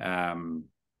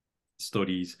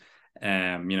studies,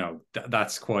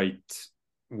 that's quite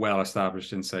well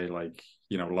established in, say, like,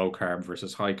 low carb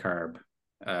versus high carb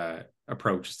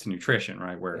approaches to nutrition,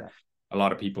 right? Where a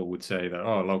lot of people would say that,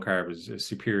 oh, low carb is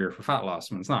superior for fat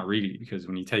loss. I mean, it's not really, because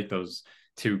when you take those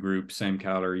two groups, same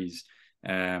calories,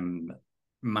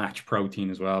 match protein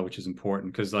as well, which is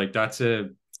important, because like that's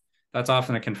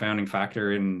often a confounding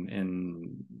factor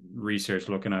in research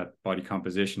looking at body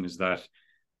composition, is that,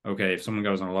 okay, if someone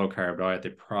goes on a low carb diet, they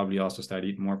probably also start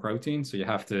eating more protein. So you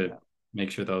have to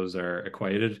make sure those are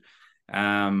equated.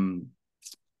 I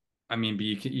mean, but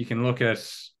you can look at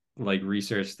like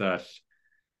research that,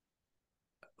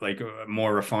 like,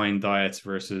 more refined diets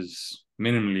versus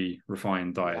minimally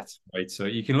refined diets, right? So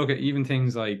you can look at even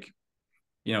things like,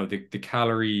 the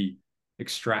calorie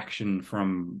extraction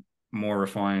from more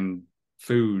refined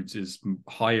foods is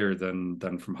higher than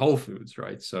from whole foods,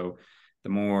 right? So the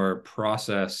more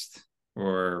processed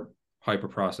or hyper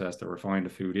processed or refined a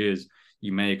food is,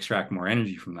 you may extract more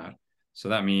energy from that. So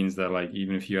that means that, like,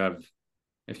 even if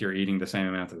you're eating the same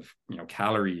amount of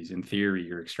calories, in theory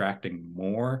you're extracting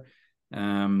more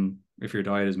if your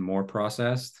diet is more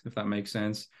processed, if that makes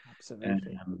sense.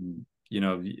 Absolutely.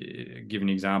 Give an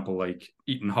example, like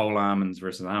eating whole almonds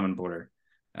versus almond butter.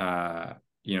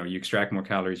 You extract more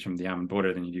calories from the almond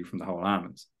butter than you do from the whole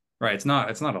almonds, right? It's not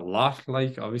a lot,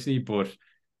 like, obviously, but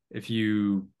if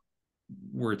you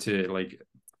were to, like,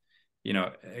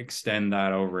 extend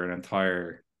that over an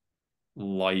entire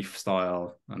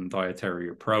lifestyle and dietary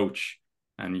approach,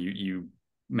 and you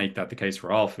make that the case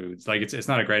for all foods, like, it's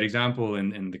not a great example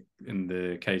in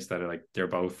the case that, like, they're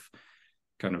both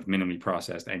kind of minimally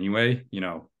processed anyway,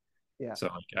 so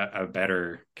like a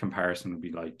better comparison would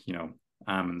be like,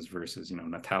 almonds versus,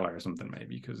 Nutella or something,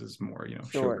 maybe, because it's more, Sure.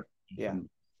 sugar Yeah. and,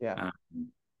 Yeah.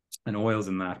 and oils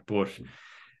in that. But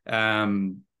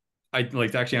I'd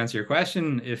like to actually answer your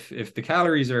question. If the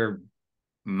calories are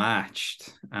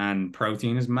matched and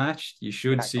protein is matched, you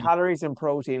should see Calories and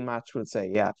protein match, would say.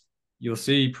 Yeah. you'll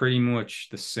see pretty much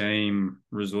the same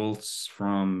results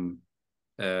from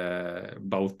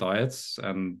both diets.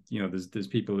 And there's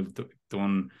people who've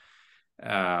done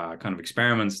kind of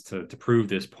experiments to prove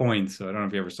this point. So I don't know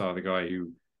if you ever saw the guy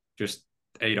who just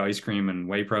ate ice cream and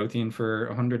whey protein for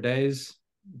 100 days.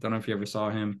 Don't know if you ever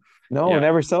saw him. No, Yeah,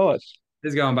 never saw it.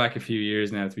 it's going back a few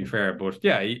years now, to be fair. But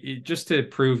yeah, just to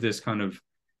prove this kind of,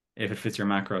 if it fits your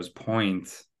macros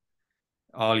point,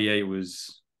 all he ate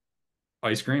was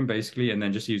ice cream, basically, and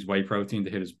then just used whey protein to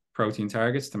hit his protein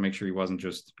targets, to make sure he wasn't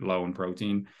just low in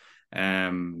protein.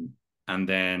 And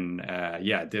then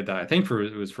did that, I think,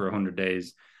 it was for 100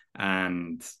 days,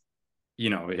 and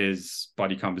his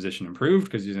body composition improved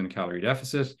because he was in a calorie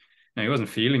deficit. Now, he wasn't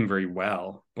feeling very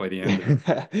well by the end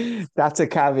of it. That's a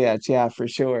caveat, yeah, for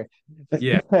sure.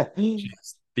 Yeah,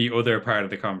 just the other part of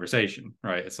the conversation,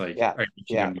 right? It's like, Yeah, are you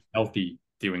yeah, going to be healthy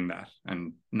doing that?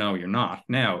 And no, you're not.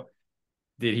 Now,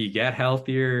 did he get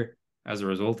healthier as a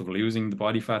result of losing the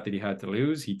body fat that he had to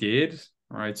lose? He did,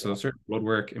 right? So yeah. certain blood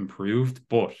work improved,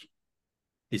 but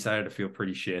he started to feel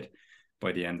pretty shit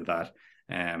by the end of that.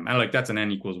 And like that's an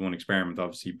n equals 1 experiment,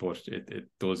 obviously, but it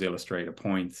does illustrate a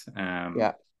point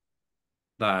Yeah.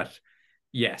 that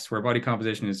yes, where body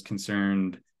composition is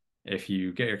concerned, if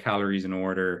you get your calories in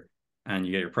order and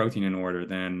you get your protein in order,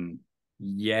 then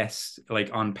yes,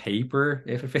 like on paper,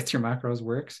 if it fits your macros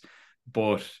works.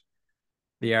 But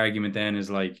the argument then is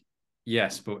like,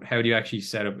 yes, but how do you actually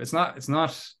set up? It's not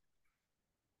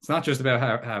just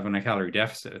about having a calorie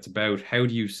deficit. It's about how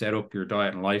do you set up your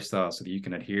diet and lifestyle so that you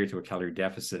can adhere to a calorie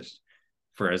deficit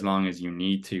for as long as you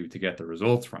need to get the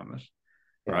results from it,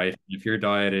 Yeah. right? If your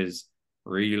diet is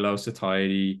really low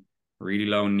satiety, really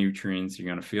low in nutrients, you're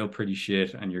going to feel pretty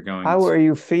shit, and you're going How to, are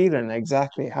you feeling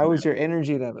exactly? How is your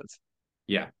energy levels?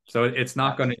 yeah. So it's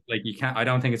not Yeah. going to, like, you can't, I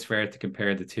don't think it's fair to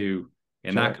compare the two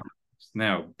in that Sure. context.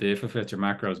 Now, the if it fits your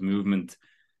macros movement,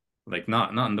 like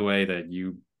not in the way that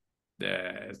you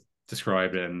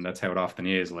described it, and that's how it often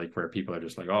is, like where people are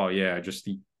just like, oh yeah, just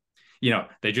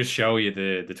they just show you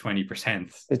the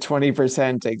 20%. The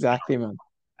 20%, exactly, man.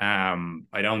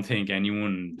 I don't think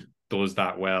anyone does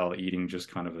that well eating just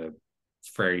kind of a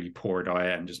fairly poor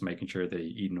diet and just making sure they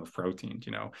eat enough protein,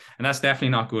 and that's definitely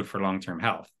not good for long-term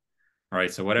health. All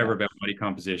right. So whatever Yeah. about body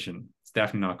composition, it's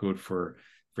definitely not good for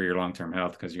your long-term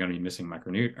health, because you're going to be missing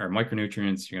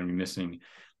micronutrients. You're going to be missing,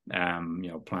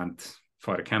 plant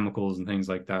phytochemicals and things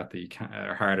like that you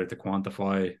are harder to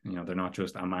quantify. They're not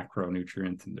just a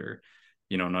macronutrient, and they're,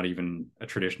 not even a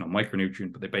traditional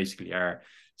micronutrient, but they basically are.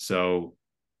 So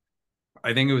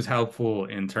I think it was helpful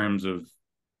in terms of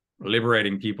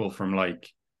liberating people from like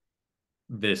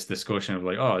this discussion of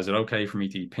like, oh, is it okay for me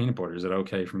to eat peanut butter? Is it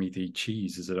okay for me to eat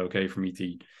cheese? Is it okay for me to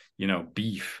eat,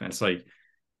 beef? And it's like,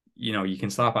 you can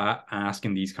stop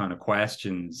asking these kind of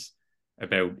questions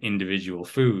about individual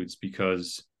foods,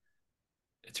 because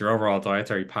it's your overall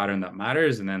dietary pattern that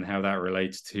matters, and then how that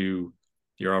relates to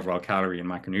your overall calorie and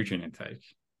macronutrient intake,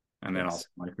 and then Yes. also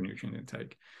micronutrient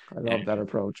intake. I love that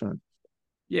approach, man.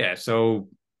 Yeah, so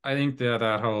I think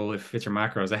that whole if it's your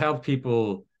macros, it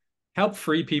help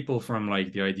free people from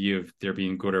like the idea of there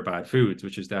being good or bad foods,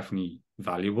 which is definitely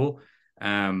valuable.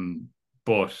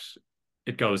 But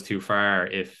it goes too far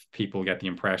if people get the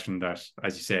impression that,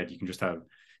 as you said, you can just have,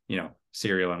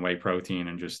 cereal and whey protein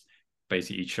and just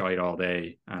basically eat shite all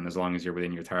day, and as long as you're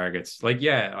within your targets, like,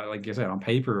 yeah, like I said, on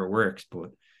paper it works, but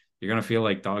you're gonna feel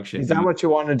like dog shit. Is that what you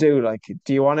want to do? Like,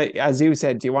 do you want to, as you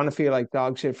said, do you want to feel like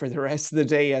dog shit for the rest of the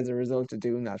day as a result of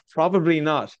doing that? Probably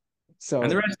not. And the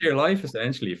So, rest of your life,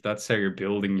 essentially, if that's how you're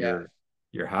building yeah,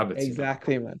 your habits.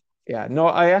 exactly, man. Yeah, no,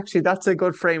 I actually, that's a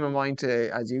good frame of mind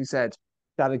to, as you said,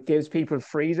 that it gives people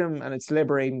freedom and it's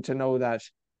liberating to know that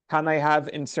can I have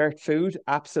insert food?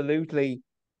 Absolutely.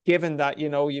 Given that,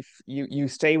 you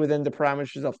stay within the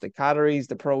parameters of the calories,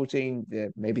 the protein,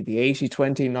 maybe the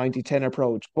 80-20-90-10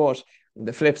 approach. But on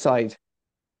the flip side,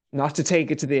 not to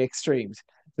take it to the extremes.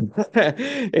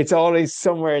 It's always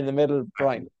somewhere in the middle,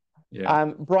 Brian.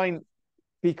 Yeah. Brian,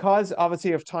 because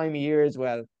obviously of time of year as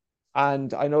well,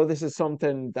 and I know this is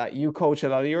something that you coach a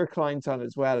lot of your clients on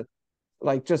as well.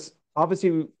 Like, just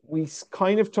obviously we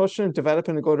kind of touched on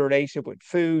developing a good relationship with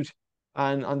food,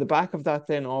 and on the back of that,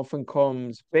 then often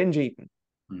comes binge eating.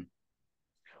 Hmm.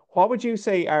 What would you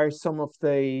say are some of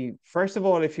the, first of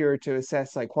all, if you were to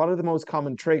assess, like, what are the most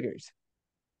common triggers?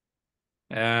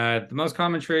 The most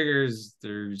common triggers,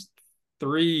 there's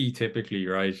three typically,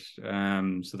 right?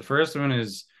 So the first one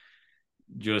is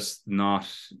just not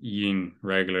eating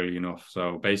regularly enough.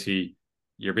 So basically,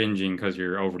 you're binging because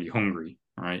you're overly hungry,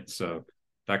 right? So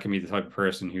that can be the type of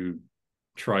person who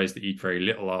tries to eat very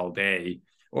little all day,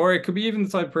 or it could be even the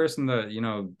type of person that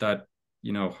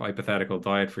hypothetical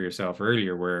diet for yourself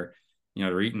earlier, where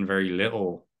they're eating very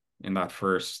little in that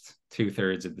first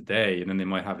 2/3 of the day, and then they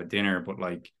might have a dinner, but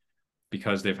like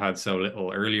because they've had so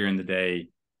little earlier in the day,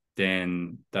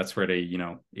 then that's where they, eat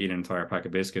an entire pack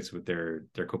of biscuits with their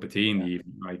cup of tea in the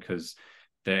evening, right? Because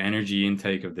the energy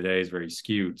intake of the day is very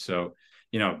skewed. So,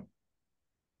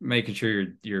 making sure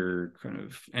your kind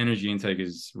of energy intake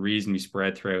is reasonably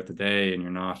spread throughout the day, and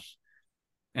you're not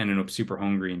ending up super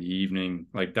hungry in the evening.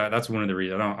 Like that's one of the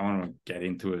reasons I don't want to get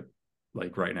into it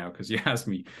like right now, because you asked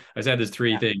me. I said there's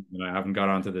three Yeah. things, and I haven't got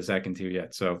onto the second two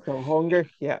yet. So So hunger,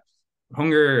 yeah.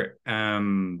 hunger,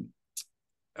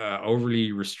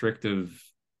 overly restrictive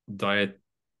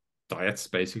diets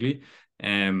basically,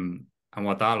 and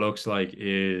what that looks like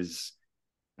is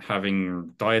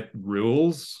having diet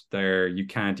rules there. You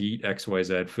can't eat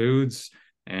XYZ foods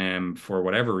for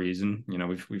whatever reason.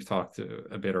 We've talked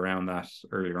a bit around that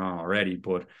earlier on already,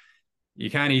 but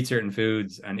you can't eat certain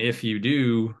foods, and if you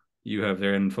do, you have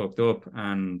then fucked up,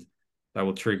 and that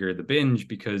will trigger the binge,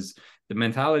 because the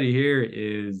mentality here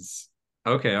is,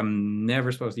 okay, I'm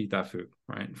never supposed to eat that food,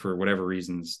 right? For whatever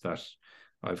reasons that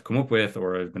I've come up with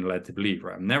or I've been led to believe,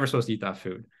 right? I'm never supposed to eat that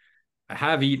food. I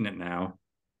have eaten it now,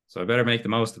 so I better make the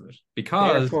most of it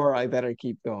Therefore, I better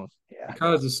keep going. Yeah.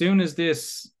 because as soon as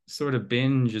this sort of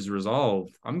binge is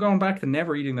resolved, I'm going back to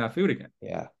never eating that food again.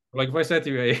 Yeah. Like if I said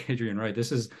to you, Adrian, right,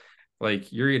 this is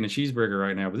like you're eating a cheeseburger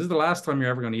right now, but this is the last time you're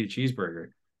ever going to eat a cheeseburger,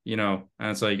 you know?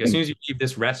 And it's like as soon as you leave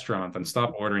this restaurant and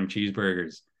stop ordering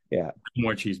cheeseburgers, Yeah.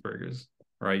 more cheeseburgers,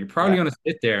 right? You're probably Yeah. going to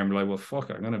sit there and be like, well, fuck,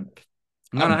 I'm gonna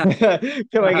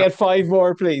Can I get 5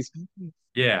 more, please?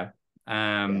 yeah.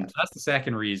 Yeah. So that's the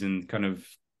second reason, kind of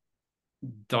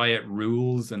diet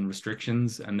rules and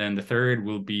restrictions. And then the third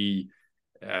will be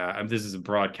this is a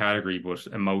broad category, but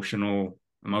emotionally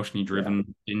Yeah.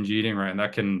 driven binge eating, right? And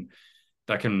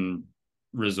that can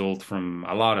result from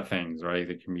a lot of things, right?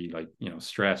 It can be like,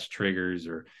 stress triggers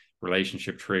or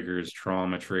relationship triggers,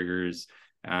 trauma triggers.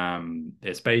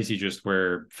 It's basically just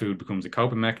where food becomes a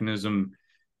coping mechanism.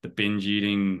 The binge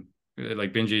eating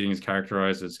is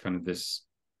characterized as kind of this,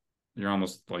 you're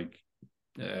almost like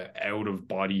out of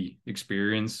body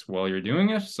experience while you're doing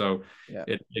it. So Yeah.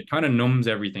 it kind of numbs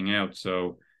everything out.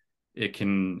 So it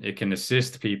can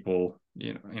assist people,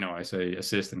 I say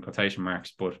assist in quotation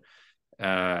marks, but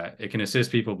it can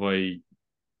assist people by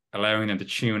allowing them to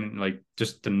tune, like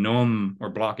just to numb or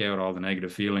block out all the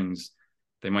negative feelings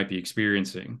they might be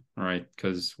experiencing, right?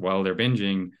 Because while they're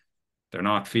binging, they're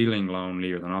not feeling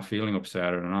lonely, or they're not feeling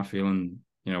upset, or they're not feeling,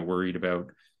 worried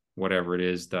about whatever it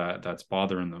is that's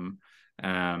bothering them.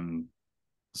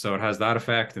 So it has that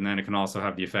effect, and then it can also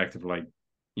have the effect of, like,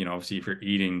 obviously if you're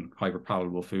eating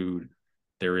hyperpalatable food,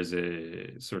 there is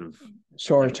a sort of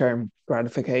Short-term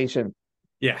gratification.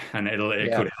 yeah, and it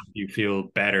Yeah. could help you feel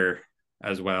better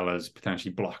as well as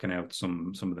potentially blocking out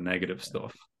some of the negative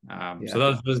stuff. So Yeah.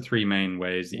 those are three main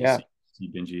ways that you Yeah. see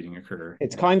binge eating occur.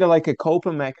 It's kind of like a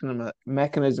coping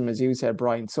mechanism, as you said,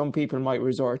 Brian. Some people might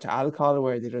resort to alcohol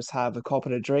where they just have a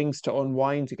couple of drinks to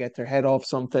unwind, to get their head off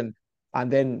something,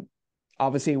 and then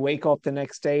obviously wake up the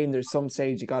next day and there's some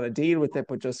stage you got to deal with it.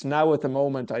 But just now at the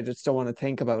moment, I just don't want to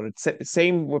think about it.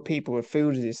 Same with people with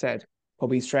food, as you said. Could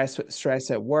be stress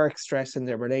at work, stress in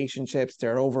their relationships,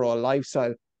 their overall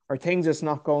lifestyle, or things just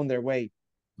not going their way.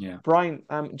 Yeah. Brian,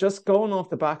 just going off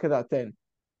the back of that then.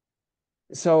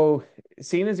 So,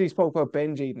 seeing as we spoke about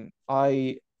binge eating,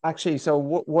 I actually,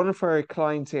 one of our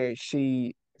clients here,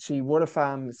 she would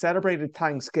have celebrated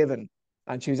Thanksgiving,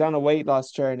 and she was on a weight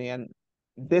loss journey, and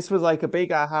this was like a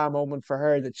big aha moment for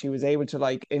her, that she was able to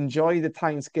like enjoy the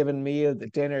Thanksgiving meal, the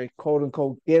dinner, quote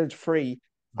unquote, guilt free,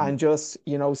 Mhm. and just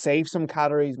save some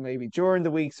calories maybe during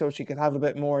the week so she could have a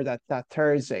bit more that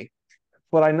Thursday.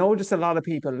 But I know just a lot of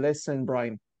people listening,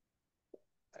 Brian,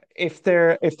 if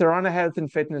they're on a health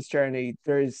and fitness journey,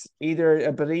 there's either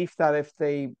a belief that if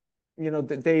they,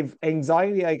 that they've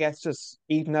anxiety, I guess, just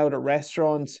eating out at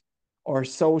restaurants or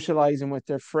socializing with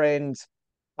their friends,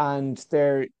 and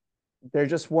they're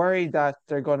just worried that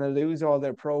they're going to lose all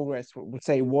their progress with,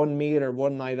 say, one meal or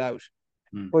one night out.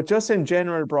 Mm. But just in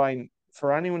general, Brian,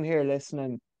 for anyone here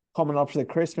listening, coming up to the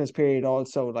Christmas period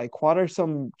also, like, what are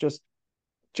some just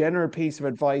general piece of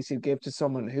advice you'd give to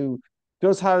someone who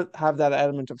does have that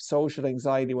element of social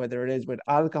anxiety, whether it is with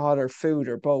alcohol or food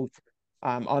or both,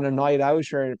 on a night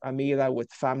out or a meal out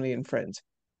with family and friends?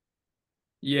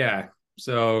 Yeah.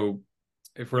 So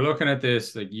if we're looking at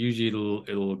this, like usually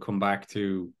it'll come back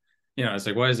to, it's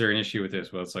like, why is there an issue with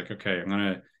this? Well, it's like, okay, I'm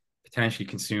gonna potentially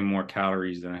consume more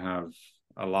calories than I have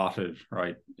allotted,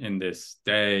 right, in this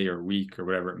day or week or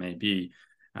whatever it may be,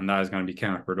 and that is going to be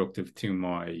counterproductive to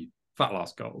my fat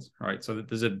loss goals, right? So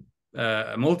there's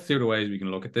a multitude of ways we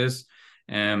can look at this.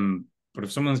 But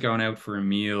if someone's going out for a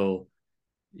meal,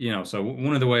 so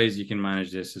one of the ways you can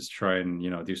manage this is try and,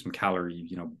 do some calorie,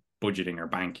 budgeting or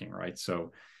banking, right?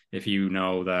 So if you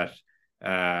know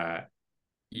that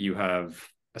you have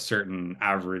a certain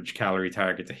average calorie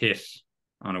target to hit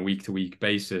on a week to week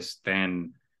basis,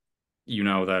 then you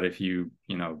know that if you,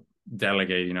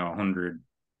 delegate, 100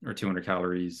 or 200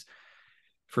 calories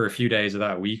for a few days of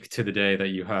that week to the day that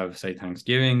you have, say,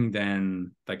 Thanksgiving,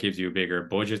 then that gives you a bigger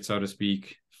budget, so to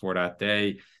speak, for that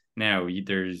day. Now,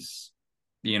 there's,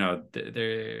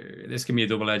 this can be a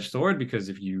double-edged sword, because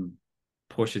if you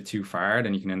push it too far,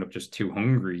 then you can end up just too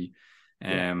hungry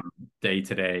Yeah. day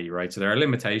to day, right? So there are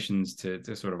limitations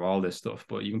to sort of all this stuff,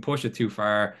 but you can push it too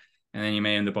far and then you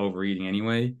may end up overeating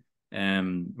anyway,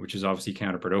 which is obviously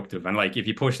counterproductive. And like if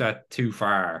you push that too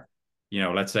far,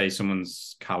 let's say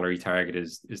someone's calorie target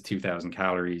is 2,000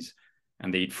 calories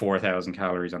and they eat 4,000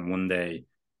 calories on one day,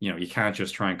 you can't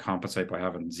just try and compensate by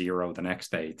having zero the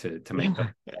next day to make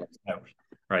that out,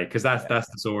 right? Because that's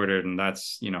disordered, and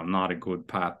that's not a good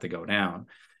path to go down.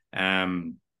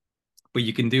 But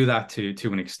you can do that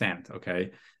to an extent,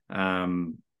 okay?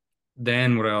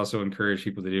 Then what I also encourage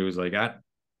people to do is like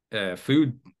at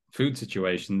food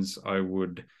situations, I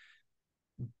would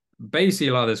basically,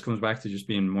 a lot of this comes back to just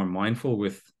being more mindful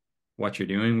with what you're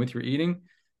doing with your eating.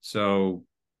 So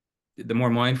the more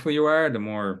mindful you are, the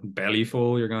more belly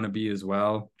full you're going to be as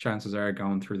well. Chances are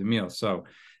going through the meal. So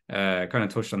kind of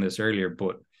touched on this earlier,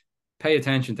 but pay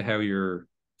attention to how you're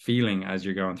feeling as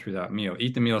you're going through that meal.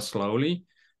 Eat the meal slowly,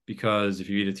 because if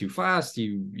you eat it too fast,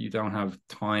 you don't have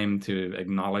time to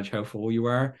acknowledge how full you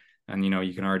are. And,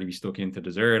 you can already be stuck into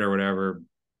dessert or whatever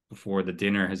before the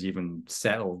dinner has even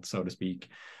settled, so to speak.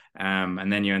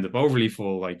 And then you end up overly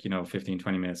full, like, 15,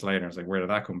 20 minutes later. It's like, where did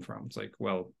that come from? It's like,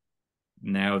 well,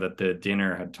 now that the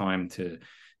dinner had time to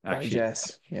actually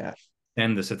digest, yeah,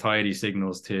 send the satiety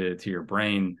signals to your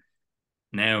brain,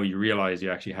 now you realize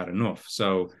you actually had enough.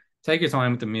 So take your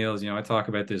time with the meals. I talk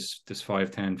about this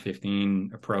 5, 10,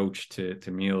 15 approach to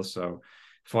meals. So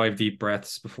 5 deep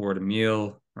breaths before the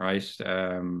meal, right?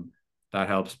 That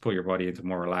helps put your body into a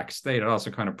more relaxed state. It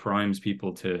also kind of primes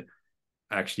people to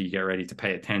actually get ready to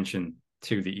pay attention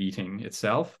to the eating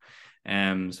itself.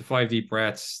 So 5 deep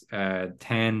breaths,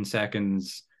 10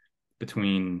 seconds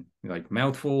between like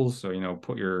mouthfuls. So,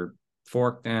 put your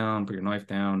fork down, put your knife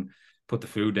down, put the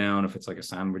food down. If it's like a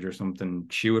sandwich or something,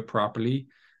 chew it properly.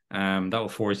 That will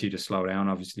force you to slow down,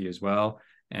 obviously, as well.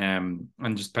 And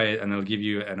just and it'll give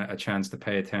you a chance to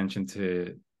pay attention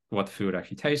to what the food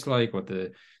actually tastes like, what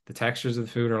the textures of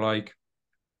the food are like.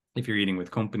 If you're eating with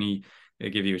company,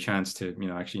 it'll give you a chance to,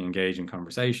 actually engage in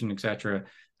conversation, etc.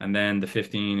 And then the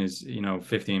 15 is,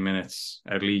 15 minutes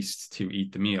at least to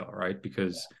eat the meal, right?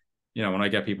 Because, when I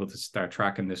get people to start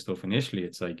tracking this stuff initially,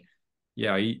 it's like,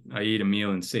 yeah, I eat a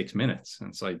meal in 6 minutes. And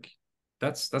it's like,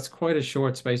 that's quite a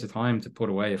short space of time to put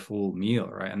away a full meal,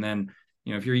 right? And then,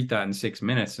 if you eat that in 6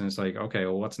 minutes, and it's like, okay,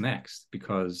 well, what's next?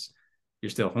 Because you're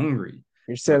still hungry.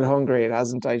 you're still hungry, it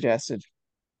hasn't digested.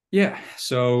 Yeah,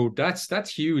 so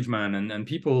that's huge, man, and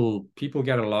people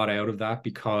get a lot out of that,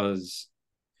 because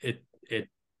it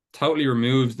totally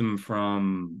removes them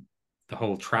from the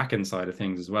whole tracking side of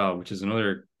things as well, which is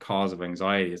another cause of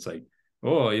anxiety. It's like,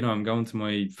 oh, I'm going to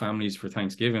my family's for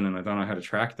Thanksgiving and I don't know how to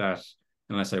track that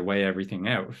unless I weigh everything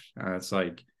out. It's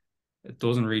like, it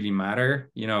doesn't really matter.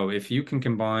 If you can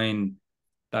combine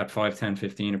that 5, 10,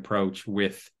 15 approach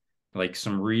with like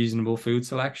some reasonable food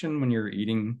selection when you're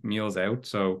eating meals out.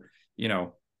 So,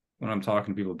 when I'm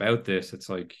talking to people about this, it's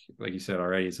like you said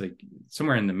already, it's like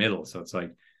somewhere in the middle. So it's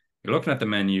like you're looking at the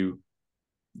menu,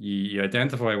 you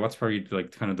identify what's probably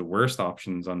like kind of the worst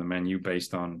options on the menu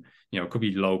based on, it could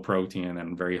be low protein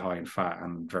and very high in fat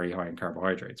and very high in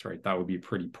carbohydrates, right? That would be a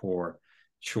pretty poor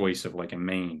choice of like a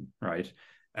main, right?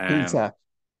 Pizza.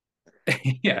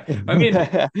 Yeah, I mean,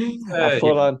 A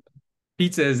full on.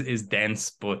 pizza is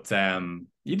dense, but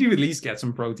you do at least get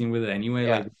some protein with it anyway,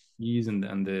 Yeah. like cheese and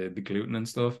the gluten and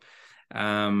stuff.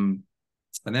 And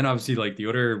then obviously like the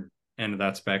other end of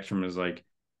that spectrum is like,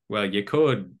 well, you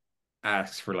could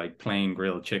ask for like plain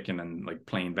grilled chicken and like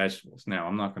plain vegetables. Now,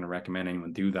 I'm not going to recommend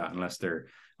anyone do that unless they're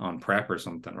on prep or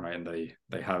something, right? And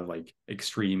they have like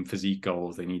extreme physique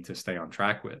goals they need to stay on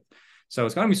track with. So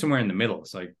it's going to be somewhere in the middle.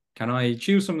 It's like, can I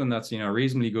choose something that's,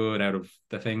 reasonably good out of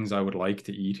the things I would like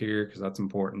to eat here? Because that's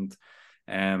important.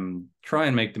 Try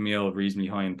and make the meal reasonably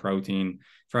high in protein.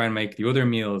 Try and make the other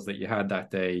meals that you had that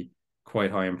day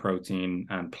quite high in protein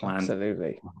and plant.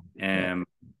 Absolutely.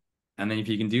 And then if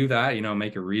you can do that,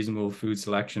 make a reasonable food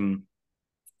selection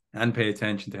and pay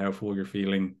attention to how full you're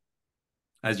feeling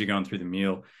as you're going through the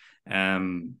meal.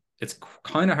 It's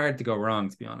kind of hard to go wrong,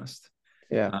 to be honest.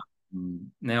 Yeah.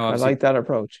 Now, I obviously, like that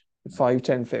approach. 5,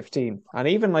 10, 15. And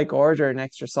even like order an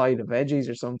extra side of veggies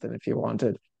or something if you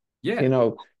wanted, yeah.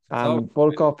 So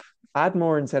bulk up, add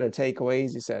more instead of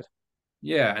takeaways, you said.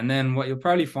 yeah, and then what you'll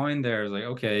probably find there is like,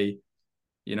 okay,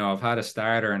 I've had a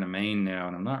starter and a main now,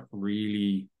 and I'm not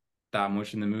really that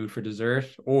much in the mood for dessert.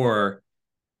 Or,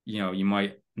 you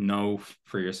might know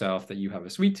for yourself that you have a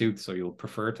sweet tooth, so you'll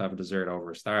prefer to have a dessert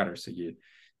over a starter. So you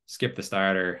skip the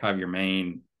starter, have your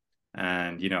main,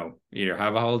 and, either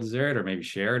have a whole dessert or maybe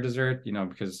share a dessert,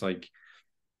 because like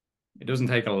it doesn't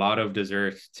take a lot of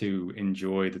dessert to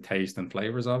enjoy the taste and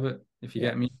flavors of it, if you Yeah.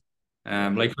 get me.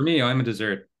 Like for me, I'm a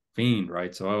dessert fiend,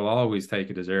 right? So I'll always take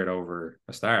a dessert over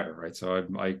a starter, right? So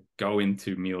I go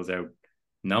into meals out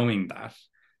knowing that,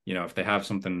 if they have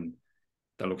something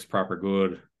that looks proper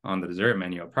good on the dessert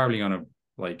menu, I'm probably gonna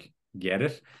like get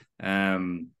it.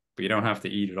 But you don't have to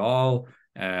eat it all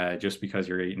just because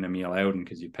you're eating a meal out and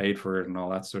because you paid for it and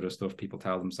all that sort of stuff people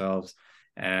tell themselves.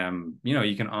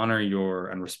 You can honor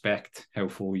and respect how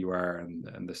full you are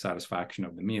and the satisfaction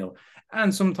of the meal.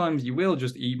 And sometimes you will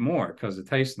just eat more because it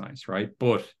tastes nice, right?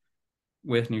 But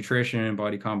with nutrition and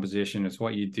body composition, it's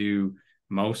what you do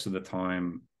most of the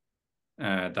time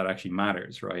that actually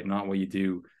matters, right? Not what you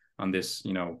do on this,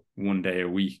 1 day a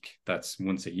week that's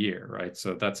once a year, right?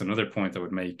 So that's another point I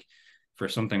would make for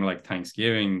something like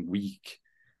Thanksgiving week.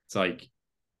 It's like,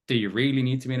 do you really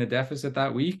need to be in a deficit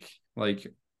that week? Like,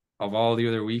 of all the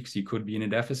other weeks, you could be in a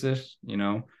deficit,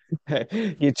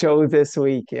 You chose this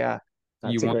week. Yeah,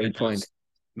 you that's a want to great point. just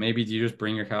maybe you just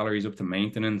bring your calories up to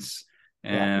maintenance.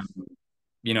 Yeah,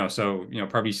 And so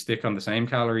probably stick on the same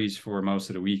calories for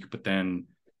most of the week, but then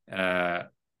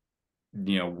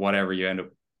whatever you end up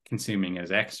consuming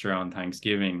as extra on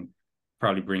Thanksgiving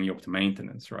probably bring you up to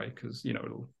maintenance, right? Because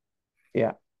it'll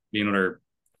yeah, be another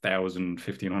 1,000,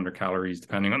 1,500 calories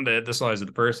depending on the size of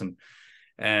the person.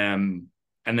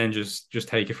 And then just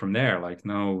take it from there, like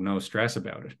no stress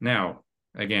about it. Now,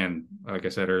 again, like I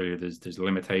said earlier, there's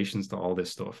limitations to all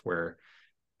this stuff where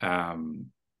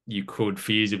you could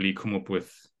feasibly come up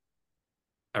with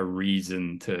a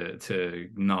reason to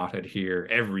not adhere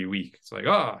every week. It's like,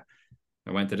 oh,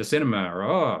 I went to the cinema, or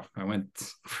oh, I went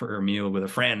for a meal with a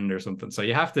friend or something. So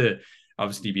you have to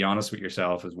obviously be honest with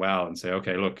yourself as well and say,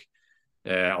 okay, look,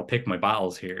 I'll pick my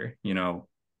battles here.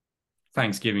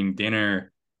 Thanksgiving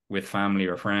dinner with family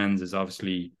or friends is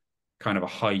obviously kind of a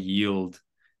high yield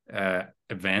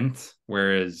event,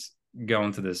 whereas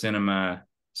going to the cinema,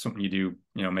 something you do,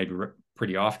 maybe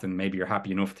pretty often. Maybe you're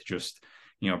happy enough to just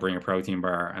bring a protein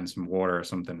bar and some water or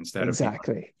something instead of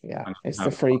exactly. Yeah, it's the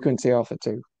have frequency of it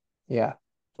too. Yeah.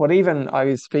 But even I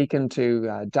was speaking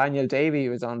to Daniel Davy,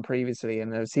 who was on previously,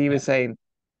 and as he was saying,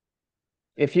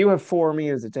 if you have 4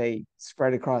 meals a day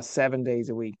spread across 7 days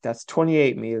a week, that's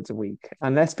 28 meals a week.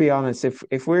 And let's be honest,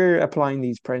 if we're applying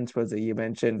these principles that you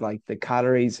mentioned, like the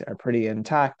calories are pretty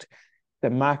intact, the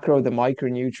macro, the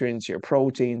micronutrients, your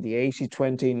protein, the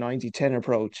 80-20, 90-10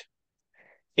 approach,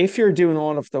 if you're doing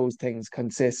all of those things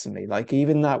consistently, like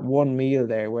even that one meal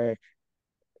there where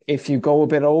if you go a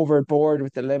bit overboard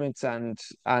with the limits and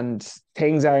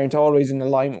things aren't always in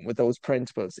alignment with those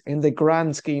principles, in the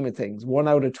grand scheme of things, 1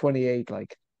 out of 28,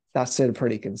 like that's still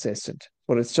pretty consistent.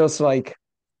 But it's just like,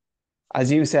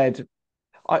 as you said,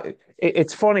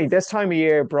 it's funny this time of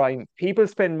year, Brian. People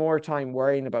spend more time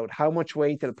worrying about how much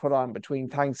weight they'll put on between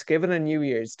Thanksgiving and New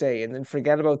Year's Day, and then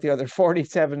forget about the other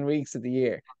 47 weeks of the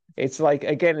year. It's like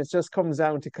again, it just comes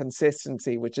down to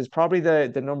consistency, which is probably the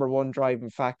number one driving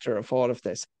factor of all of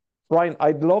this. Brian,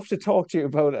 I'd love to talk to you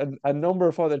about a number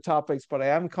of other topics, but I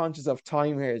am conscious of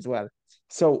time here as well.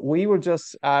 So we will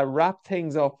just wrap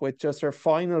things up with just our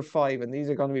final five, and these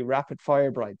are going to be rapid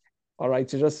fire, Brian. All right,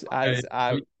 so just okay.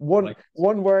 as one Like,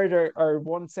 one word or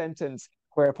one sentence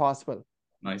where possible.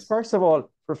 nice. First of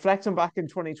all, reflecting back in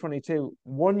 2022,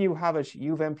 one new habit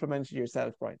you've implemented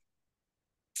yourself, Brian.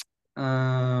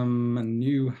 A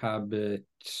new habit.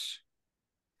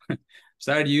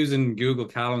 Started using Google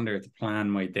Calendar to plan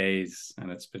my days,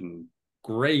 and it's been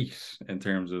great in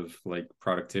terms of like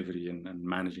productivity and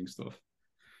managing stuff.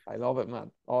 I love it,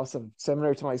 man. Awesome.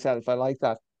 Similar to myself. I like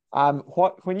that.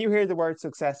 What when you hear the word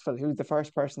successful, who's the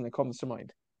first person that comes to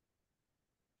mind?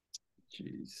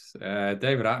 Jeez.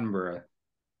 David Attenborough.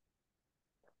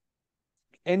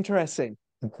 Interesting.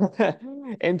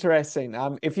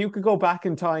 Interesting. If you could go back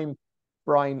in time,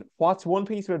 Brian, what's one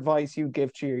piece of advice you'd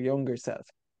give to your younger self?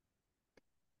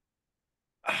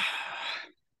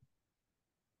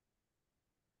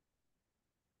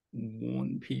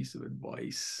 One piece of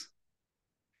advice.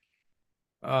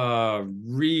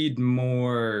 Read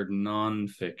more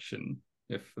nonfiction.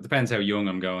 If it depends how young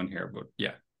I'm going here, but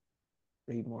yeah.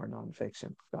 Read more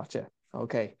nonfiction. Gotcha.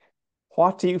 Okay.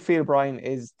 What do you feel, Brian,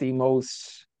 is the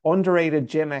most underrated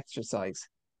gym exercise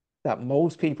that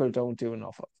most people don't do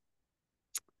enough of?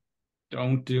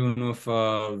 Don't do enough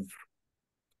of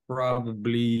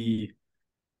probably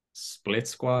split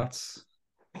squats.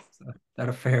 Is that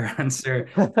a fair answer?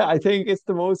 I think it's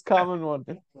the most common one.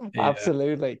 Yeah.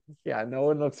 Absolutely. Yeah, no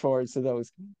one looks forward to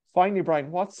those. Finally,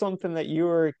 Brian, what's something that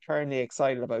you're currently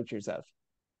excited about yourself?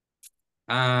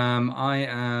 I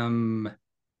am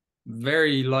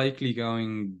very likely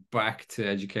going back to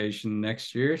education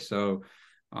next year. So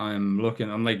I'm like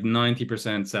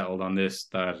 90% settled on this,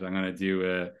 that I'm going to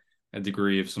do a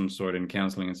degree of some sort in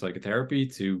counseling and psychotherapy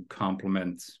to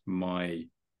complement my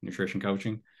nutrition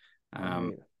coaching.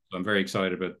 Unreal. So I'm very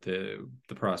excited about the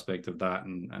prospect of that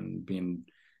and being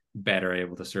better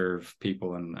able to serve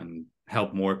people and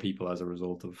help more people as a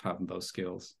result of having those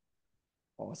skills.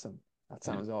 Awesome. That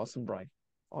Yeah. sounds awesome, Brian.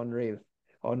 Unreal.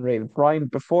 Unreal. Brian,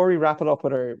 before we wrap it up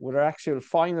with our actual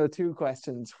final two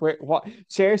questions, what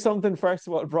share something first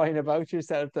of all, Brian, about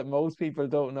yourself that most people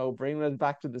don't know. Bring us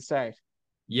back to the start.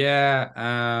 Yeah,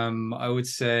 I would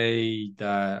say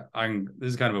that this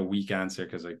is kind of a weak answer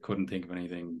because I couldn't think of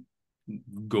anything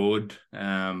good. But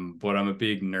I'm a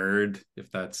big nerd,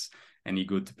 if that's any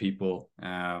good to people.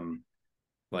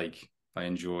 Like I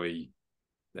enjoy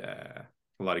a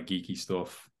lot of geeky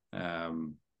stuff.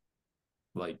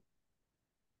 Like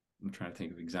I'm trying to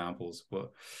think of examples,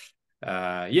 but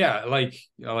yeah, like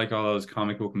I like all those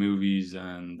comic book movies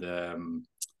and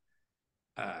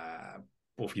uh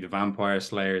Buffy the Vampire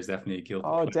Slayer is definitely a guilty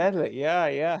Oh, pleasure. deadly. Yeah,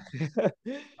 yeah.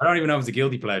 I don't even know if it's a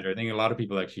guilty pleasure. I think a lot of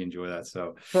people actually enjoy that.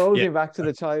 So Throws yeah, me back to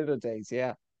the childhood days.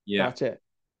 Yeah. yeah. Gotcha.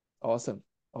 Awesome.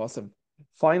 Awesome.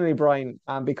 Finally, Brian,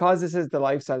 because this is the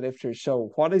Lifestyle Lifters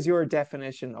show, what is your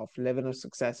definition of living a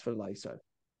successful lifestyle?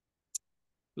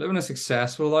 Living a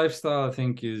successful lifestyle, I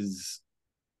think, is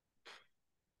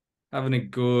having a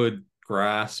good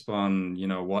grasp on,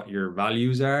 what your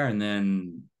values are and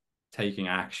then taking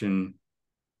action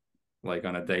like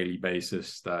on a daily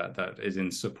basis that is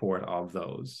in support of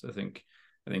those. I think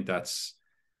that's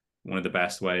one of the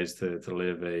best ways to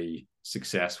live a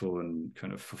successful and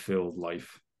kind of fulfilled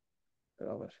life. I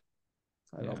love it.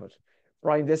 I Yeah. love it.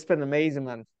 Brian, this has been amazing,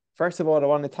 man. First of all, I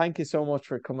want to thank you so much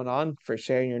for coming on, for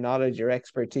sharing your knowledge, your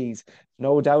expertise.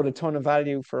 No doubt a ton of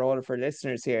value for all of our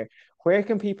listeners here. Where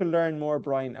can people learn more,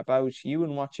 Brian, about you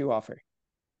and what you offer?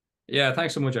 Yeah,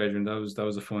 thanks so much, Adrian. That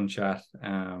was a fun chat.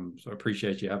 So I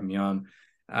appreciate you having me on.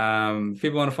 If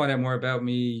people want to find out more about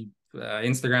me,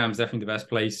 Instagram is definitely the best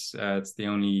place. It's the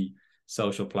only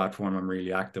social platform I'm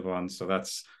really active on. So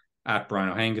that's at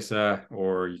Brian hÁonghusa,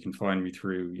 or you can find me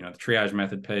through, the Triage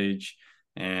Method page.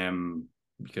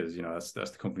 Because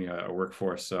that's the company I work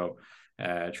for. So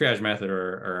Triage Method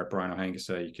or at Brian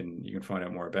hÁonghusa, you can find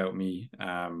out more about me.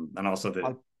 And also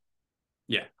I'll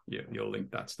yeah, you'll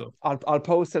link that stuff. I'll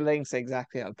post the links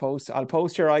exactly. I'll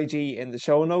post your IG in the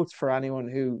show notes for anyone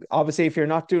who obviously if you're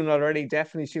not doing it already,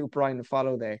 definitely shoot Brian a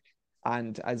follow there.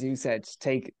 And as you said,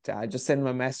 just send him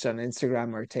a message on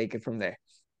Instagram or take it from there.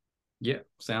 Yeah,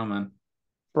 sound man.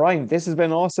 Brian, this has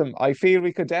been awesome. I feel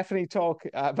we could definitely talk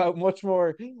about much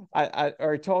more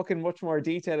or talk in much more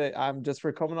detail. Just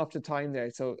for coming up to time there.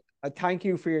 So thank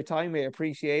you for your time. I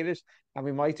appreciate it. And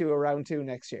we might do a round two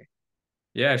next year.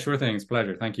 Yeah, sure thing. It's a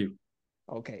pleasure. Thank you.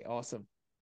 Okay, awesome.